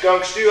that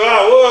skunk stew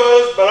I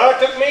was, but I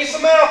took me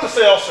some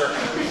Alka-Seltzer.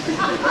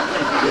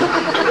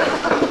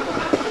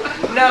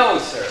 No,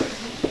 sir.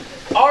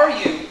 Are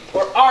you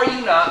or are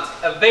you not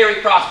a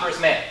very prosperous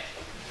man?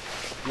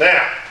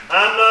 Now,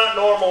 I'm not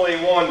normally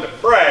one to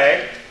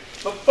brag,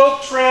 but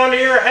folks around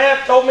here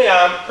have told me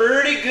I'm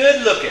pretty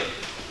good looking.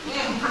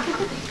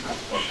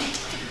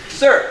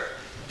 Sir,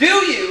 do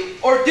you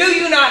or do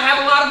you not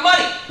have a lot of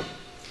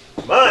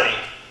money? Money?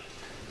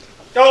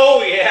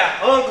 Oh yeah,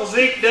 Uncle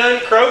Zeke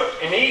done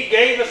croaked and he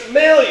gave us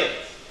millions.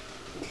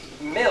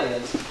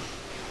 Millions?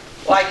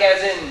 Like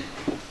as in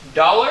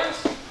dollars?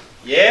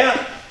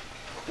 Yeah,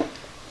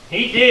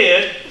 he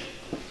did,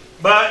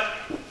 but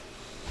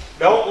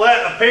don't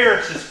let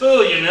appearances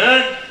fool you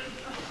none.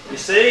 You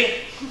see,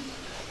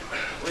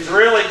 we's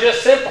really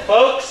just simple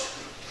folks.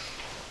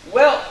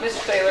 Well,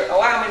 Mr. Taylor,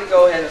 allow me to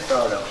go ahead and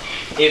start over.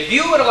 If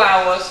you would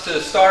allow us to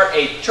start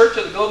a Church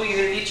of the Global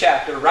Unity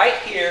chapter right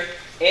here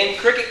in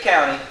Cricket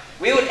County,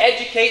 we would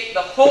educate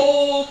the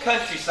whole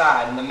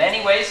countryside in the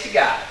many ways to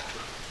God.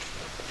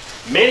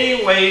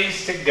 Many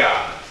ways to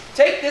God.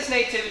 Take this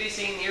nativity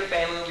scene that your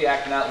family will be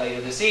acting out later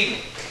this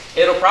evening.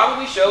 It'll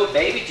probably show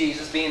baby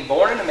Jesus being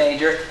born in a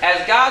manger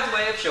as God's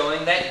way of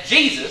showing that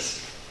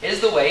Jesus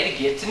is the way to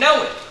get to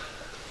know Him.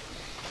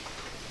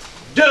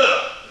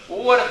 Duh!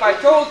 Well, what if I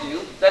told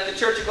you that the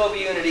Church of Global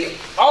Unity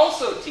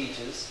also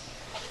teaches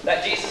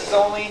that Jesus is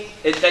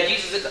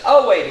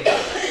a way to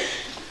God?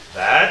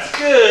 That's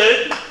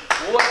good.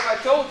 Well, what if I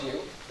told you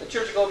the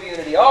Church of Global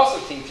Unity also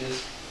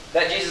teaches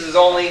that Jesus is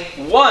only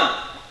one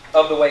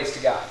of the ways to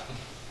God?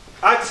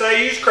 I'd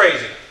say you's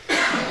crazy.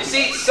 You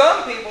see,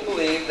 some people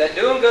believe that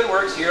doing good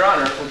works here on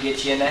earth will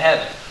get you into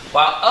heaven,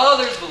 while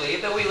others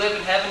believe that we live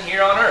in heaven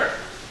here on earth.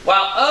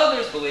 While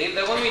others believe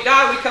that when we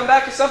die, we come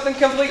back to something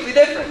completely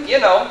different.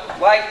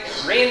 Like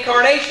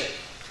reincarnation.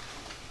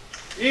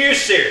 You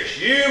serious?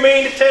 You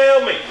mean to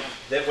tell me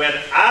that when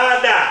I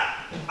die,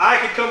 I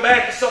could come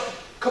back to something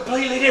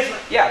completely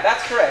different? Yeah,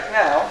 that's correct.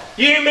 Now,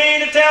 you mean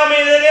to tell me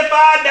that if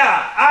I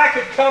die, I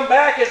could come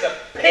back as a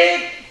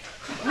pig?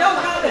 No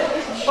comment.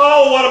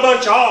 Oh, what a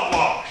bunch of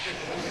hogwash.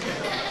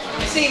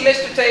 You see,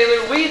 Mr.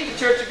 Taylor, we at the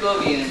Church of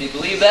Global Unity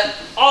believe that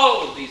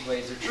all of these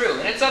ways are true,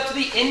 and it's up to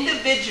the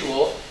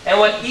individual and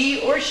what he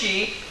or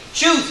she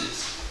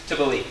chooses to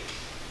believe.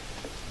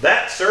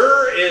 That,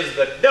 sir, is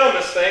the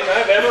dumbest thing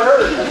I've ever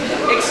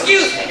heard.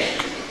 Excuse me,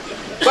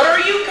 but are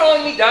you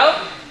calling me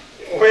dumb?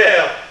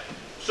 Well,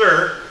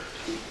 sir,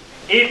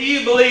 if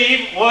you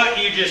believe what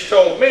you just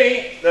told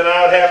me, then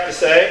I would have to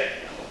say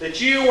that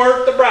you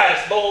weren't the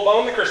brightest bulb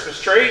on the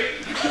Christmas tree.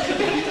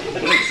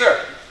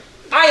 Sir,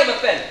 I am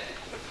offended.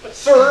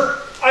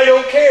 Sir, I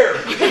don't care.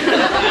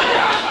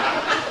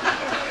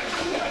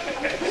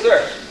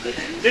 Sir,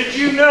 did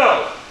you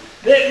know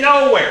that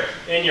nowhere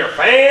in your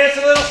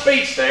fancy little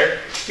speech there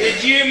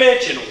did you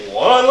mention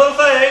one little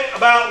thing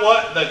about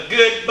what the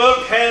good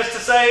book has to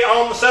say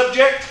on the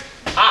subject?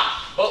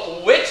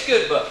 But which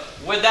good book?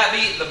 Would that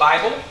be the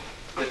Bible,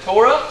 the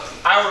Torah,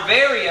 our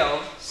very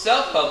own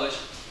self-published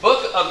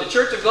Book of the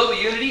Church of Global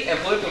Unity and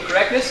Political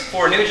Correctness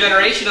for a New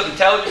Generation of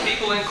Intelligent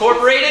People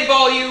Incorporated,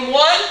 Volume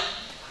 1?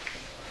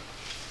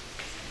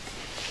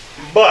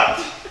 But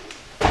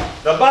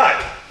the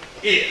Bible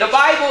is. The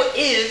Bible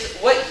is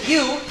what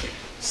you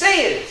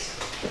say it is.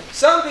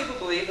 Some people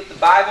believe that the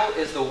Bible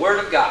is the Word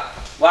of God,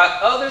 while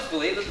others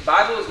believe that the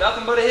Bible is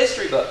nothing but a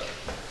history book.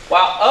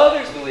 While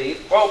others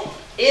believe, well,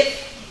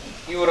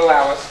 if you would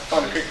allow us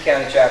on the Cricket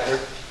County chapter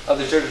of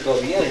the Church of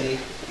Global Unity,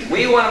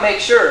 we want to make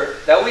sure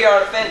that we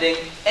aren't offending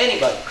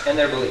anybody and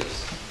their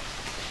beliefs.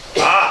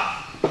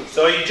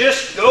 So you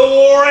just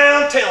go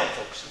around telling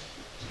folks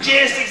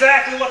just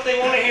exactly what they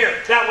want to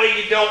hear. That way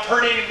you don't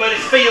hurt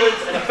anybody's feelings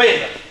and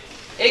offend them.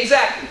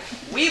 Exactly.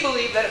 We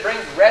believe that it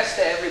brings rest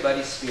to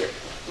everybody's spirit.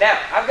 Now,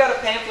 I've got a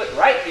pamphlet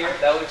right here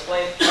that will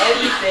explain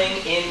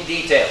everything in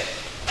detail.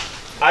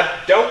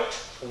 I don't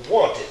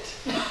want it.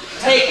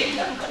 Take it.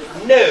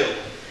 No.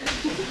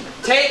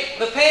 Take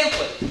the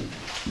pamphlet.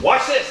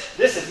 Watch this.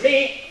 This is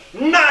me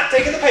not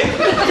taking the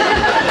pamphlet.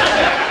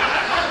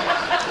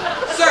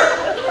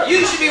 Sir,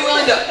 you should be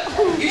willing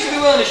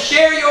to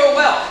share your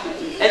wealth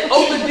and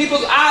open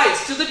people's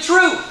eyes to the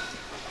truth.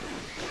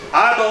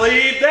 I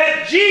believe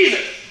that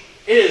Jesus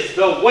is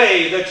the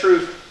way, the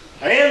truth,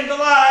 and the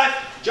life.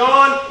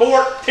 John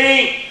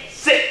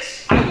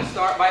 14:6. I will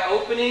start by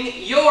opening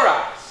your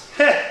eyes.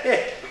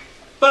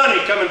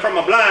 Funny coming from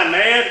a blind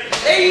man.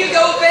 There you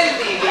go,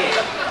 offending me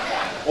again.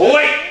 Oh,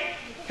 wait.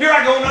 Here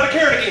I go, not a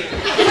carrot again.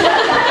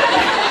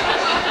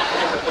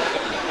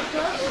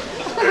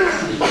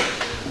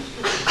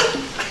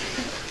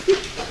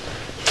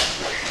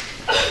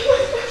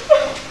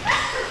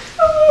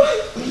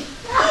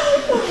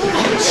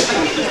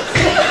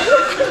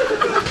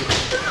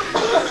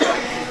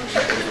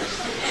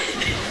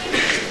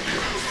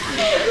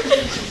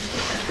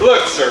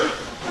 Look, sir.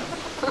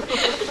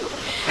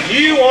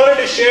 You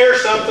wanted to share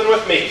something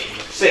with me.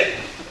 Sit.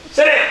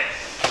 Sit down.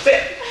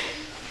 Sit.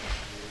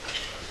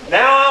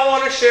 Now I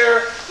want to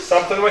share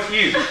something with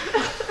you.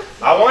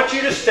 I want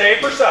you to stay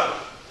for supper.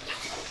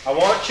 I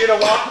want you to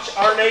watch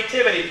our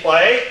nativity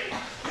play,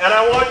 and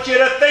I want you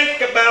to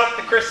think about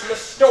the Christmas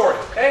story,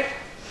 okay?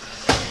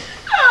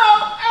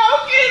 Oh,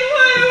 Elkin,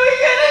 what are we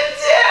gonna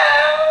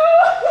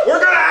do?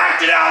 We're gonna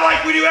act it out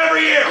like we do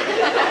every year.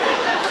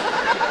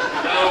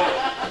 No,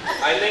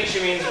 I think she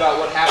means about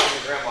what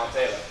happened to Grandma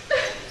Taylor.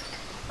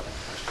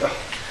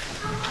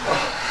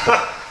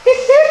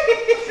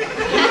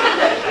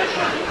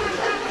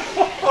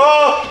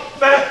 Oh,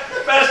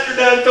 Pastor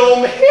Dunn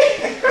told me.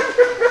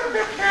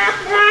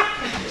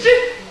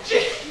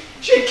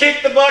 She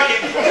kicked the bucket.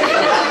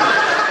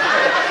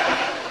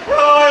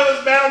 Oh, it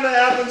was bound to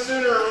happen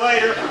sooner or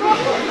later.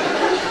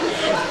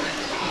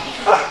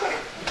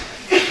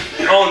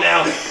 Oh,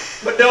 now,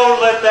 but don't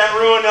let that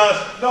ruin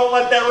us. Don't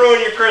let that ruin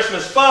your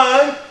Christmas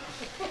fun.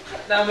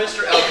 Now,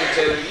 Mr. Elkin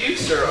Taylor, you,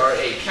 sir, are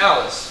a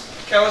callous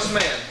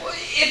man. Well,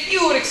 if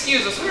you would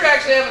excuse us, we're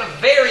actually having a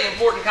very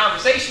important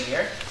conversation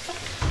here.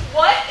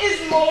 What is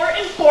more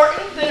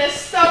important than a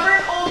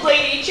stubborn old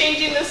lady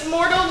changing this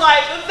mortal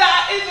life of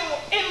that is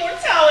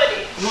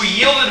immortality? Who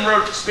yielded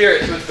her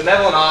spirit to its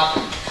benevolent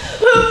offer.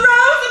 Who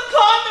rose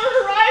upon the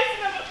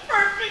horizon of a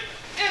perfect,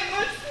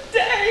 endless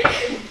day?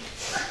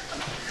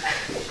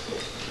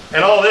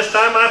 And all this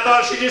time I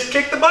thought she just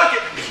kicked the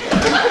bucket.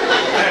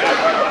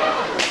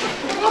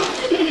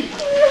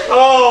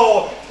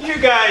 Oh, you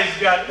guys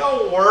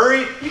don't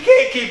worry. You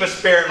can't keep a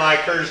spirit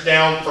like hers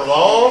down for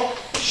long.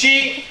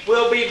 She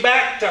will be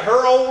back to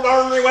her old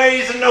ornery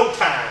ways in no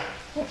time.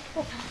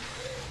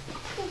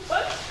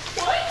 What?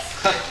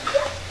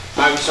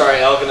 I'm sorry,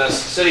 Elkin,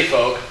 us city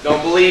folk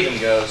don't believe in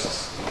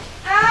ghosts.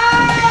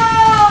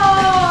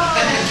 Ow!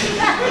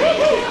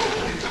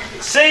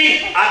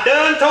 See, I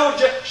done told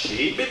you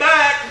she'd be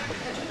back.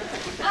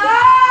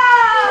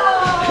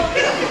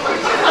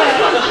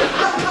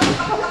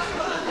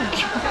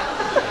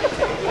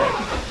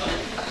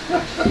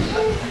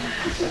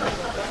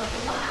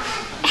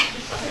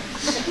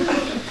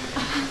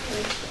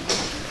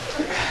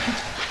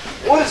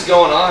 What is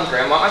going on,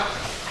 Grandma?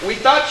 We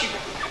thought you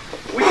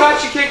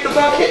kicked the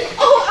bucket.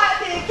 Oh, I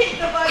did kick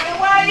the bucket.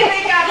 Why do you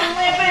think I'm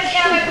limping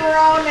and a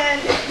groaning?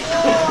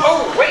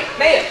 Oh, wait,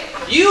 ma'am.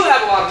 You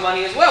have a lot of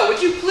money as well.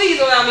 Would you please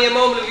allow me a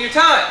moment of your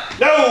time?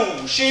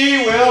 No,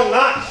 she will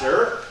not,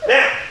 sir.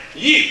 Now,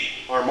 you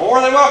are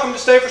more than welcome to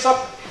stay for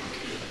supper.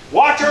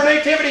 Watch our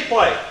nativity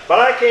play, but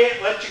I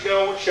can't let you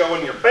go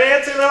showing your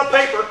fancy little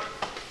paper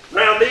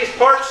around these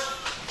parts.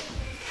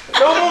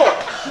 No more.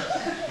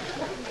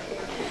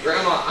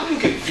 Grandma, I'm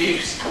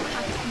confused.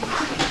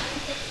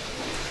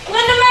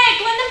 Linda May,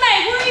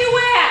 where are you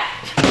at?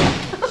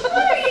 What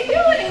are you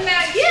doing in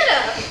that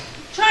get-up?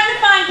 Trying to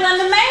find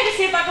Glenda May to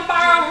see if I can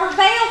borrow her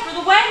veil for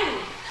the wedding.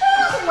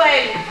 Whose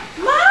wedding?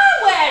 My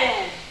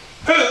wedding.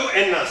 Who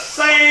in the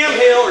Sam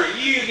Hill are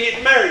you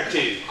getting married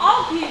to?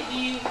 I'll give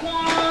you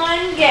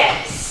one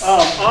guess.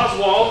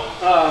 Oswald,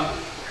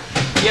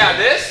 Yeah,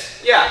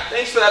 this? Yeah,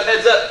 thanks for that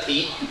heads up,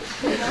 Pete.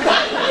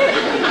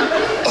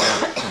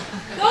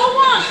 Go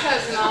on,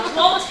 Cousin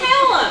Oswald,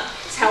 tell him.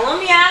 Tell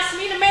him you asked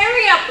me to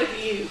marry up with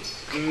you.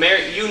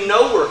 Mary, you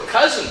know we're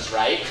cousins,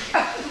 right?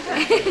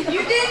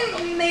 You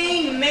didn't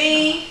mean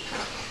me.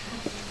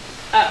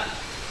 Oh.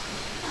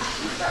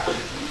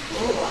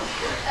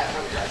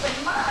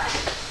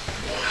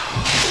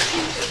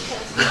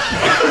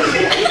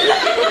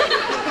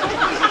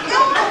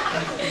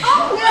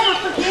 I'll never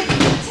forgive you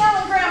for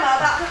telling Grandma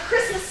about her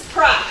Christmas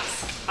surprise.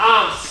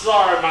 I'm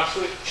sorry, my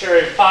sweet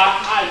cherry pie.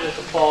 I just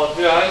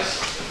apologize.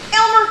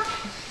 Elmer,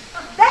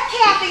 that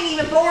calf ain't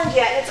even born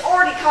yet, and it's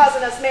already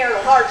causing us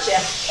marital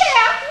hardship.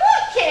 Calf?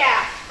 What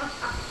calf?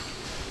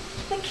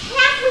 The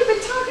calf we've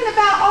been talking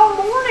about all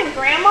morning,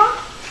 Grandma.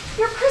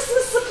 Your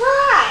Christmas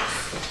surprise.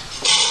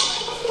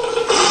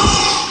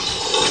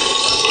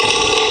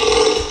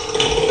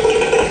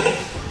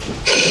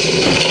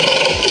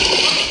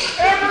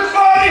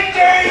 Everybody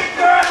take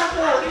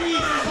Gravel!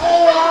 He's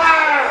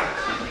alive!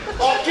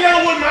 I'll kill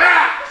him with my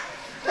axe!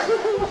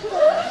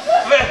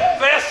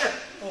 Faster!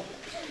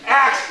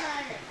 Axe!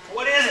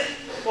 What is it?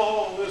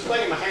 Oh, this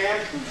thing in my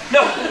hand.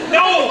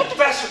 No,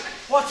 Professor!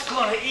 What's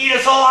gonna eat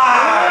us I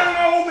alive? don't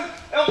know,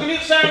 but Elkin,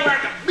 it sounded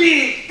like a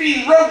big,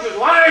 ferocious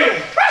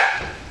lion.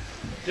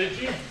 Did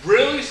you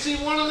really see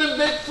one of them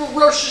big,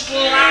 ferocious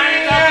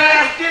lions?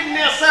 I didn't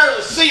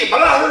necessarily see it,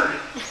 but I heard it.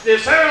 It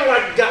sounded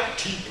like it got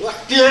teeth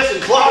like this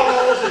and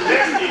claws and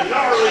nasty and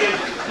gnarly.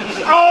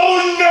 And,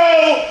 oh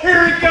no!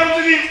 Here he comes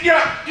and he's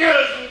got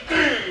Cousin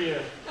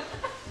Dunya.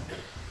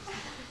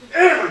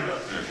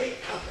 Everybody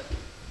hate coming.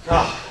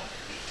 Oh.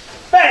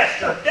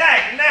 Faster,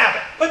 dag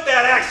nabbit! Put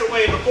that axe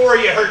away before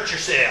you hurt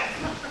yourself.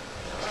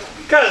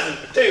 Cousin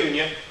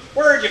Petunia,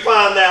 where'd you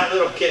find that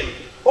little kitten?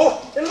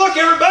 Oh, and look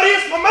everybody,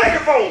 it's my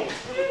megaphone!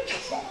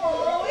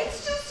 Oh,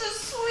 it's just a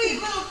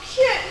sweet little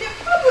kitten. It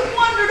probably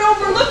wandered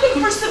over looking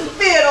for some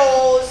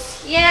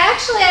fiddles. Yeah,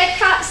 actually I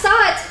saw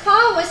its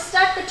paw was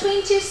stuck between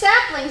between two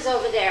saplings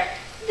over there.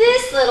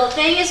 This little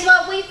thing is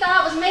what we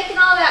thought was making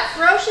all that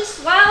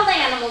ferocious wild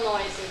animal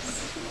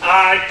noises.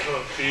 I'm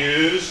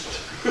confused.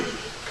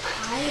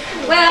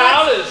 Well,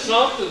 how does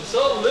something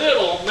so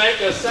little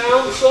make a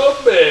sound so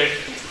big?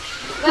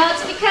 Well,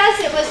 it's because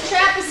it was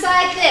trapped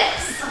beside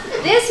this.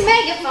 This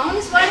megaphone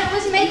is what it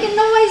was making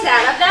noise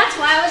out of. That's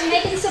why it was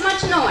making so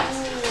much noise.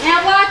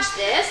 Now watch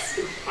this.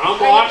 I'm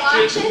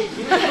watching.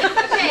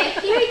 Okay,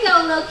 here you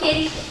go, little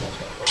kitty.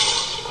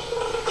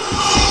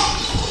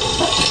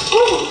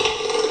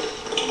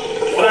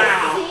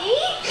 Wow.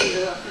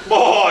 See?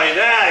 Boy,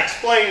 that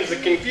explains the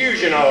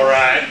confusion all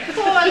right.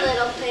 Poor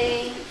little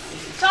thing.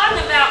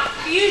 Talking about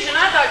confusion,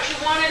 I thought you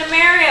wanted to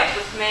marry up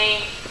with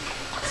me.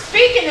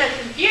 Speaking of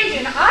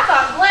confusion, I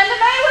thought Glenda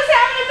May was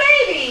having a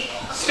baby.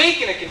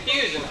 Speaking of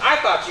confusion, I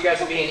thought you guys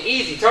would be an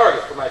easy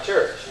target for my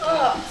church.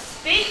 Oh,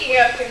 speaking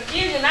of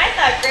confusion, I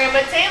thought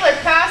Grandma Taylor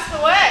passed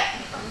away.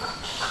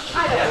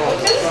 I don't know.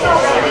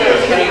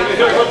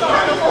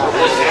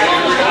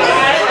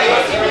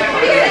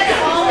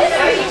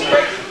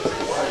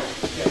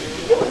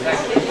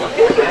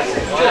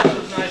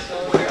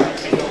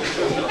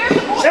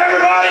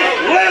 Everybody,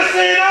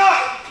 listen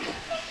up!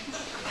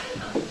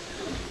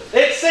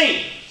 It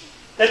seems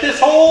that this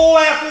whole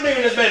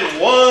afternoon has been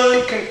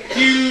one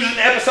confusion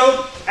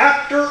episode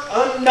after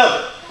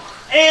another.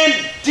 And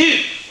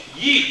do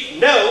you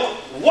know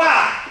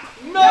why?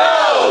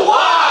 No,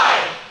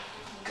 why?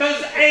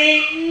 Because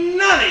ain't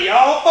none of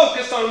y'all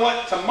focused on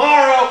what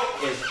tomorrow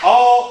is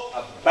all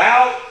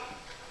about.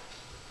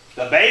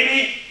 The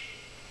baby,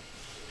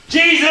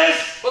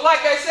 Jesus. But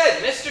like I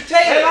said, Mr.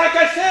 Taylor. And like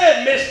I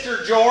said,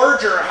 Mr.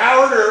 George or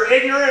Howard or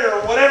Ignorant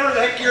or whatever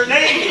the heck your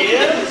name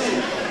is,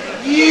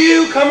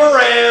 you come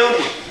around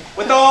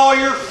with all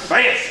your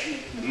fancy,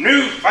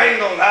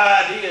 newfangled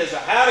ideas of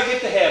how to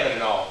get to heaven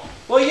and all.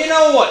 Well, you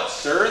know what,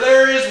 sir?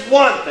 There is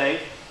one thing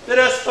that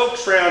us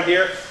folks around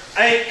here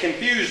ain't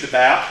confused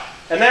about,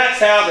 and that's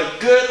how the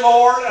good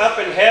Lord up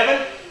in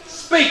heaven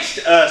speaks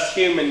to us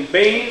human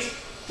beings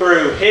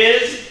through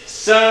His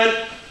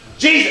Son,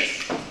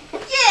 Jesus.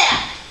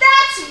 Yeah,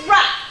 that's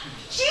right.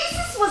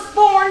 Jesus was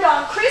born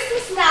on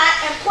Christmas night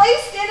and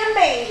placed in a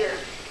manger.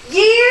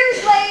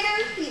 Years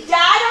later, He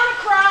died on a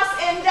cross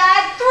and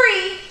died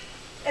 3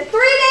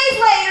 days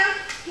later,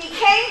 He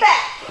came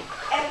back.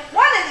 And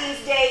one of these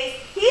days,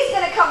 He's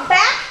going to come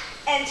back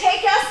and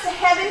take us to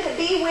heaven to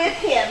be with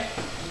Him.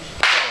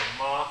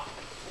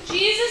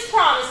 Jesus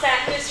promised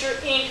that, Mr.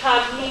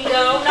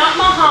 Incognito, not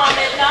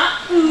Muhammad,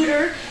 not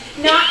Hooter,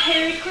 not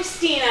Harry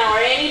Christina or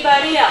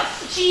anybody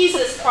else.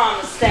 Jesus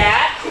promised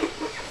that.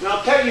 Now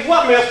I'll tell you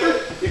what,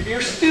 mister, if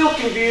you're still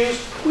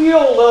confused, we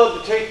all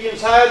love to take you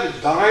inside the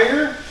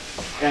diner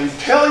and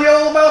tell you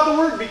all about the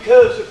Word,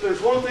 because if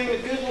there's one thing the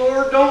good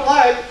Lord don't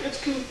like, it's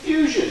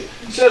confusion.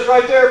 It says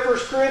right there, 1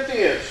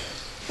 Corinthians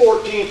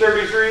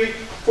 14:33,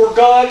 for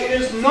God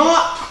is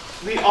not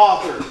the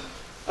author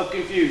of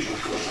confusion,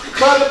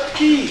 but of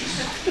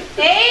peace.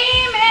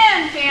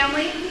 Amen,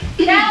 family.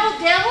 That old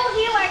devil,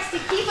 he likes to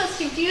keep us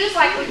confused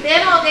like we've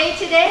been all day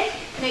today.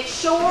 And it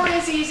sure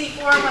is easy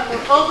for him when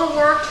we're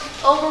overworked,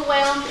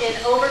 overwhelmed, and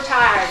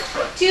overtired.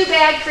 Too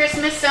bad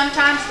Christmas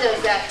sometimes does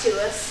that to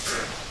us.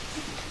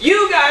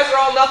 You guys are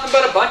all nothing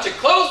but a bunch of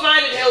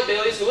closed-minded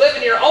hillbillies who live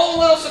in your own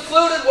little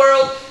secluded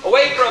world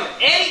away from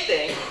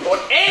anything or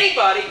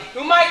anybody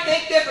who might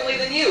think differently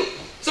than you.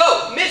 So,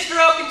 Mr.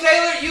 Elkin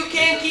Taylor, you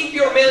can keep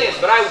your millions,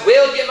 but I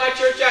will get my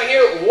church out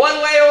here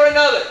one way or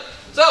another.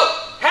 So,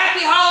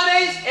 happy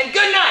holidays and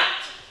good night.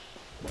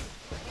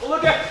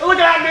 Look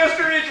out,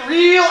 mister, it's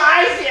real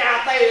icy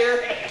out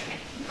there.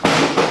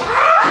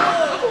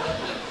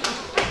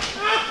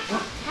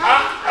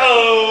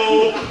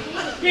 Uh-oh.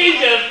 He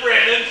just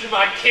ran into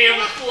my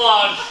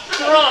camouflage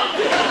trunk.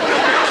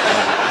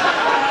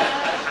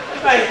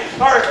 Hey,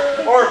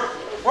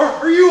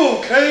 are you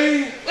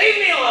okay? Leave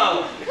me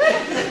alone.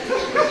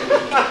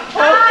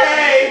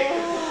 Okay.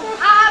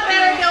 I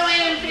better go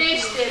in and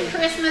finish the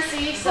Christmas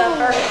Eve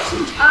supper.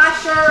 I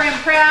sure am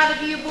proud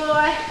of you,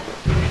 boy.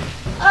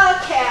 A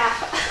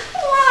calf.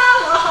 La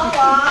la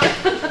la.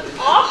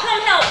 I'll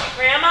come help you,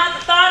 Grandma.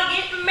 The thought of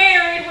getting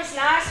married was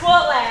nice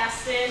while it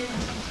lasted.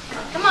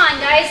 Come on,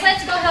 guys,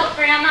 let's go help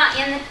Grandma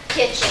in the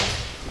kitchen.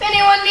 If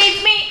anyone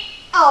needs me,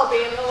 I'll be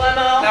in the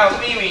limo. Now,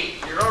 Mimi,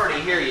 you're already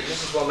here. You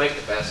just as well make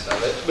the best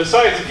of it.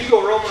 Besides, if you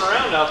go roaming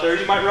around out there,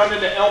 you might run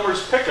into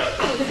Elmer's pickup.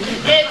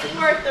 It's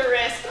worth the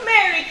risk.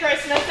 Merry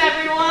Christmas,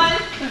 everyone.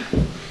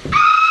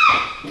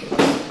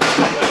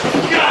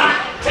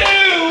 Got to!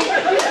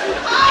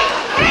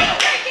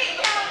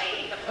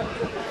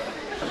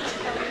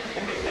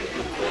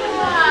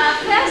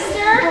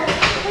 Fester,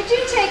 would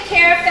you take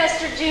care of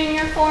Fester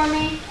Jr. for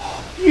me?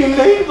 You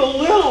named the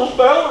little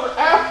fella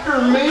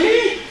after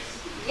me?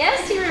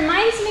 Yes, he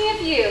reminds me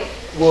of you.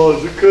 Well,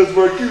 is it because of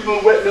our cute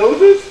little wet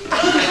noses?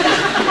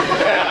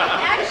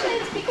 Actually,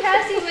 it's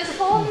because he was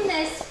holding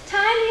this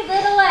tiny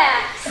little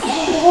axe.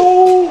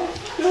 Oh,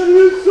 that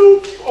is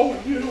so... Oh,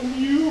 little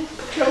you.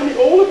 Tell me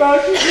all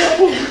about yourself,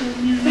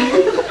 little you.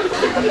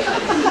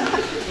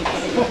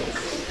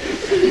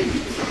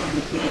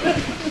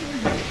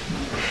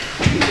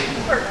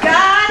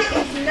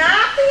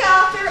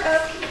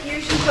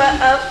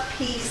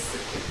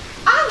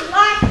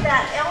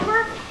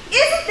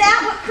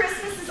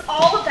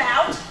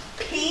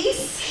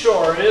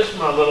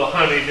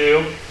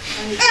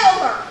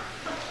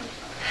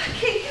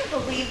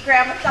 believe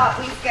Grandma thought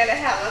we was gonna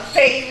have a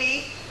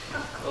baby.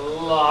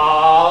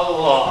 La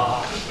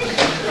la.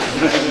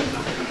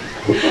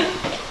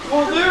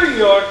 Well, there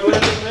you are,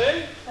 Glenda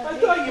May. I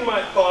thought you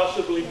might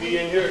possibly be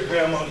in here at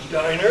Grandma's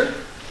diner.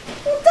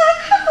 Well, Doc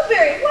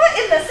Huckleberry, what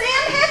in the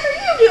sand heck are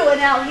you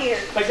doing out here?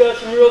 I got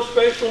some real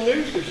special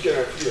news to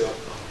share with you.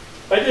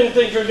 I didn't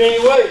think there's any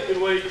way it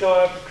could wait till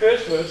after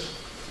Christmas.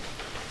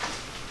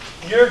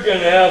 You're gonna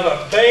have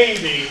a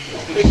baby.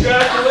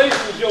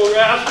 Congratulations, you old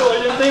rascal.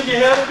 I didn't think you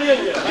had it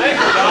in you. Thank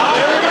you, Doc.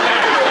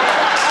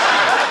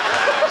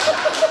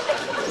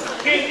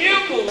 Can you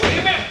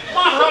believe it?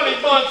 My honey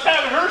bun's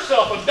having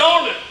herself a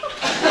donut.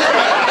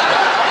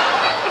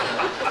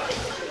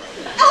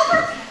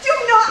 Albert, do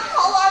not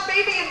call our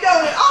baby a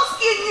donut. I'll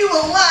skin you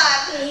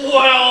alive.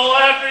 Well,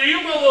 after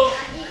you, my little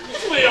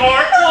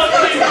sweetheart, what's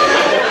it?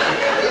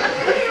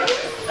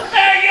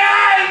 Hey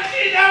guys,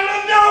 she's having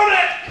a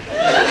donut.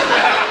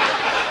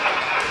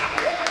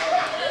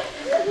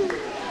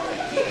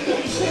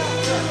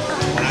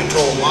 When I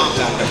told Mom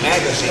about the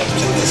magazines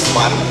in this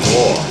bottom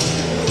drawer.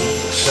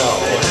 So,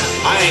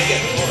 I ain't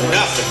getting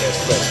nothing this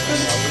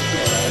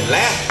Christmas.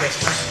 Last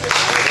Christmas,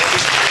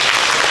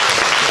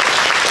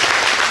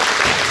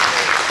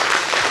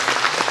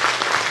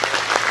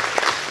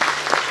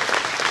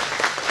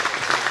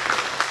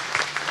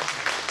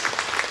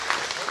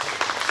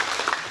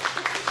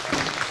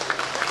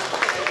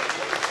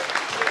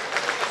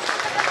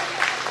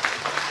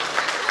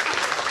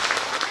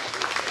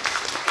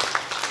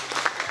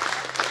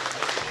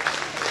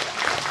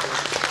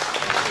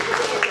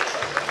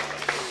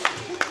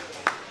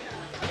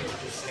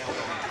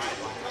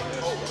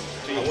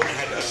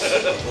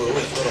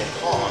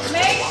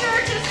 Make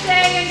sure to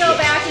stay and go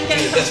back and get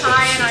some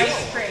pie and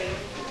ice cream.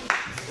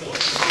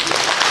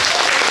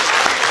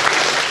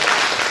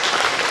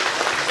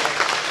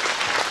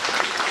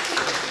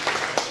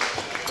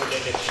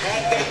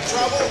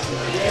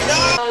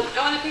 I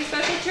want to pay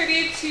special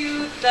tribute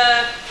to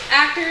the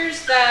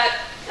actors that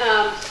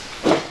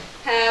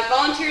have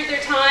volunteered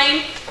their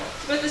time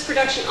to put this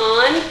production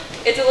on.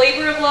 It's a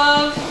labor of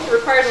love. It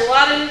requires a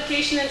lot of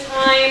dedication and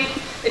time.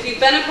 If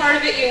you've been a part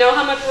of it, you know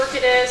how much work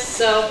it is.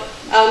 So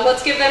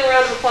let's give them a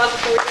round of applause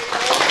before we take it.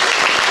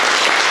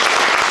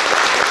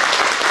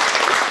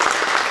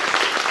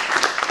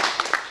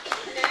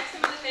 Next,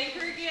 I'm going to thank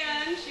her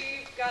again.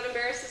 She got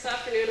embarrassed this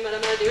afternoon, but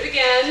I'm going to do it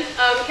again.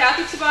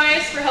 Kathy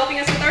Tobias for helping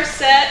us with our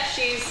set.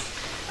 She's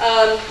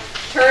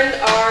turned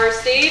our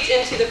stage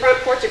into the front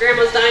porch of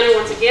Grandma's Diner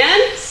once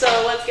again. So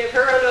let's give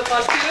her a round of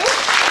applause too.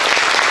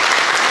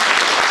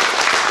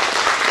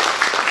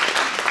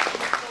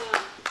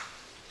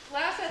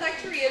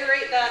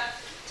 That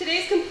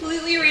today's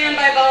completely ran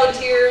by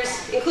volunteers,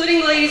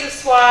 including the ladies of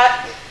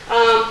SWAT.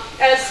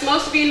 As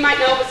most of you might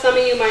know, but some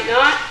of you might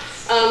not,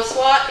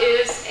 SWAT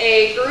is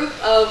a group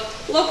of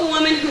local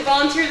women who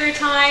volunteer their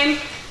time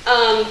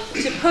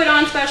to put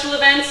on special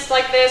events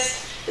like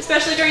this,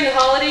 especially during the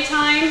holiday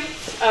time.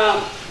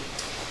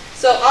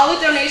 So all the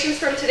donations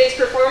from today's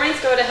performance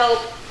go to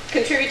help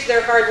contribute to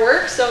their hard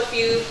work. So if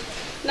you've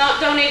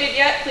not donated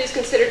yet, please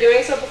consider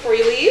doing so before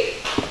you leave.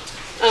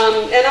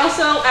 And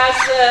also, as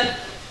the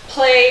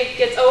play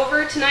gets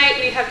over tonight,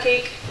 we have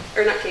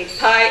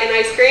pie and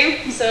ice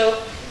cream,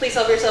 so please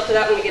help yourself to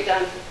that when we get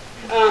done.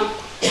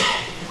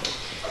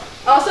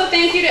 Also,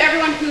 thank you to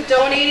everyone who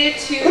donated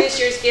to this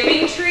year's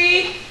giving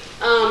tree.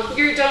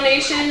 Your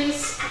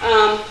donations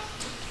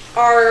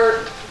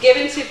are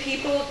given to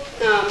people,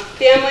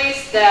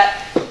 families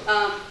that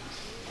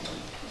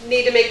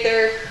need to make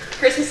their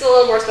Christmas a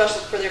little more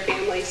special for their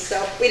families.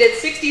 So we did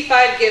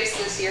 65 gifts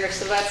this year,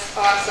 so that's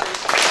awesome.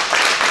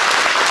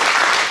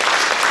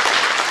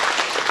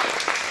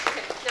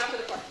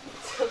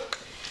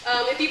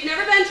 If you've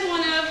never been to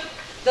one of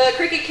the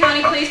Cricket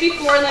County plays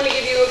before, let me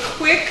give you a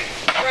quick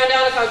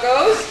rundown of how it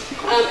goes.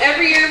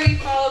 Every year we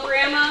follow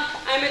Grandma,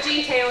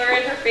 Jean Taylor,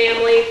 and her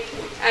family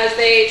as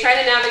they try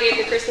to navigate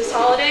the Christmas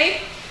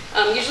holiday.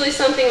 Usually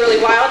something really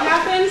wild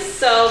happens,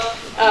 so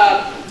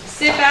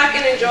sit back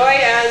and enjoy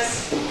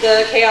as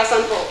the chaos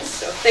unfolds.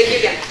 So thank you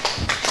again.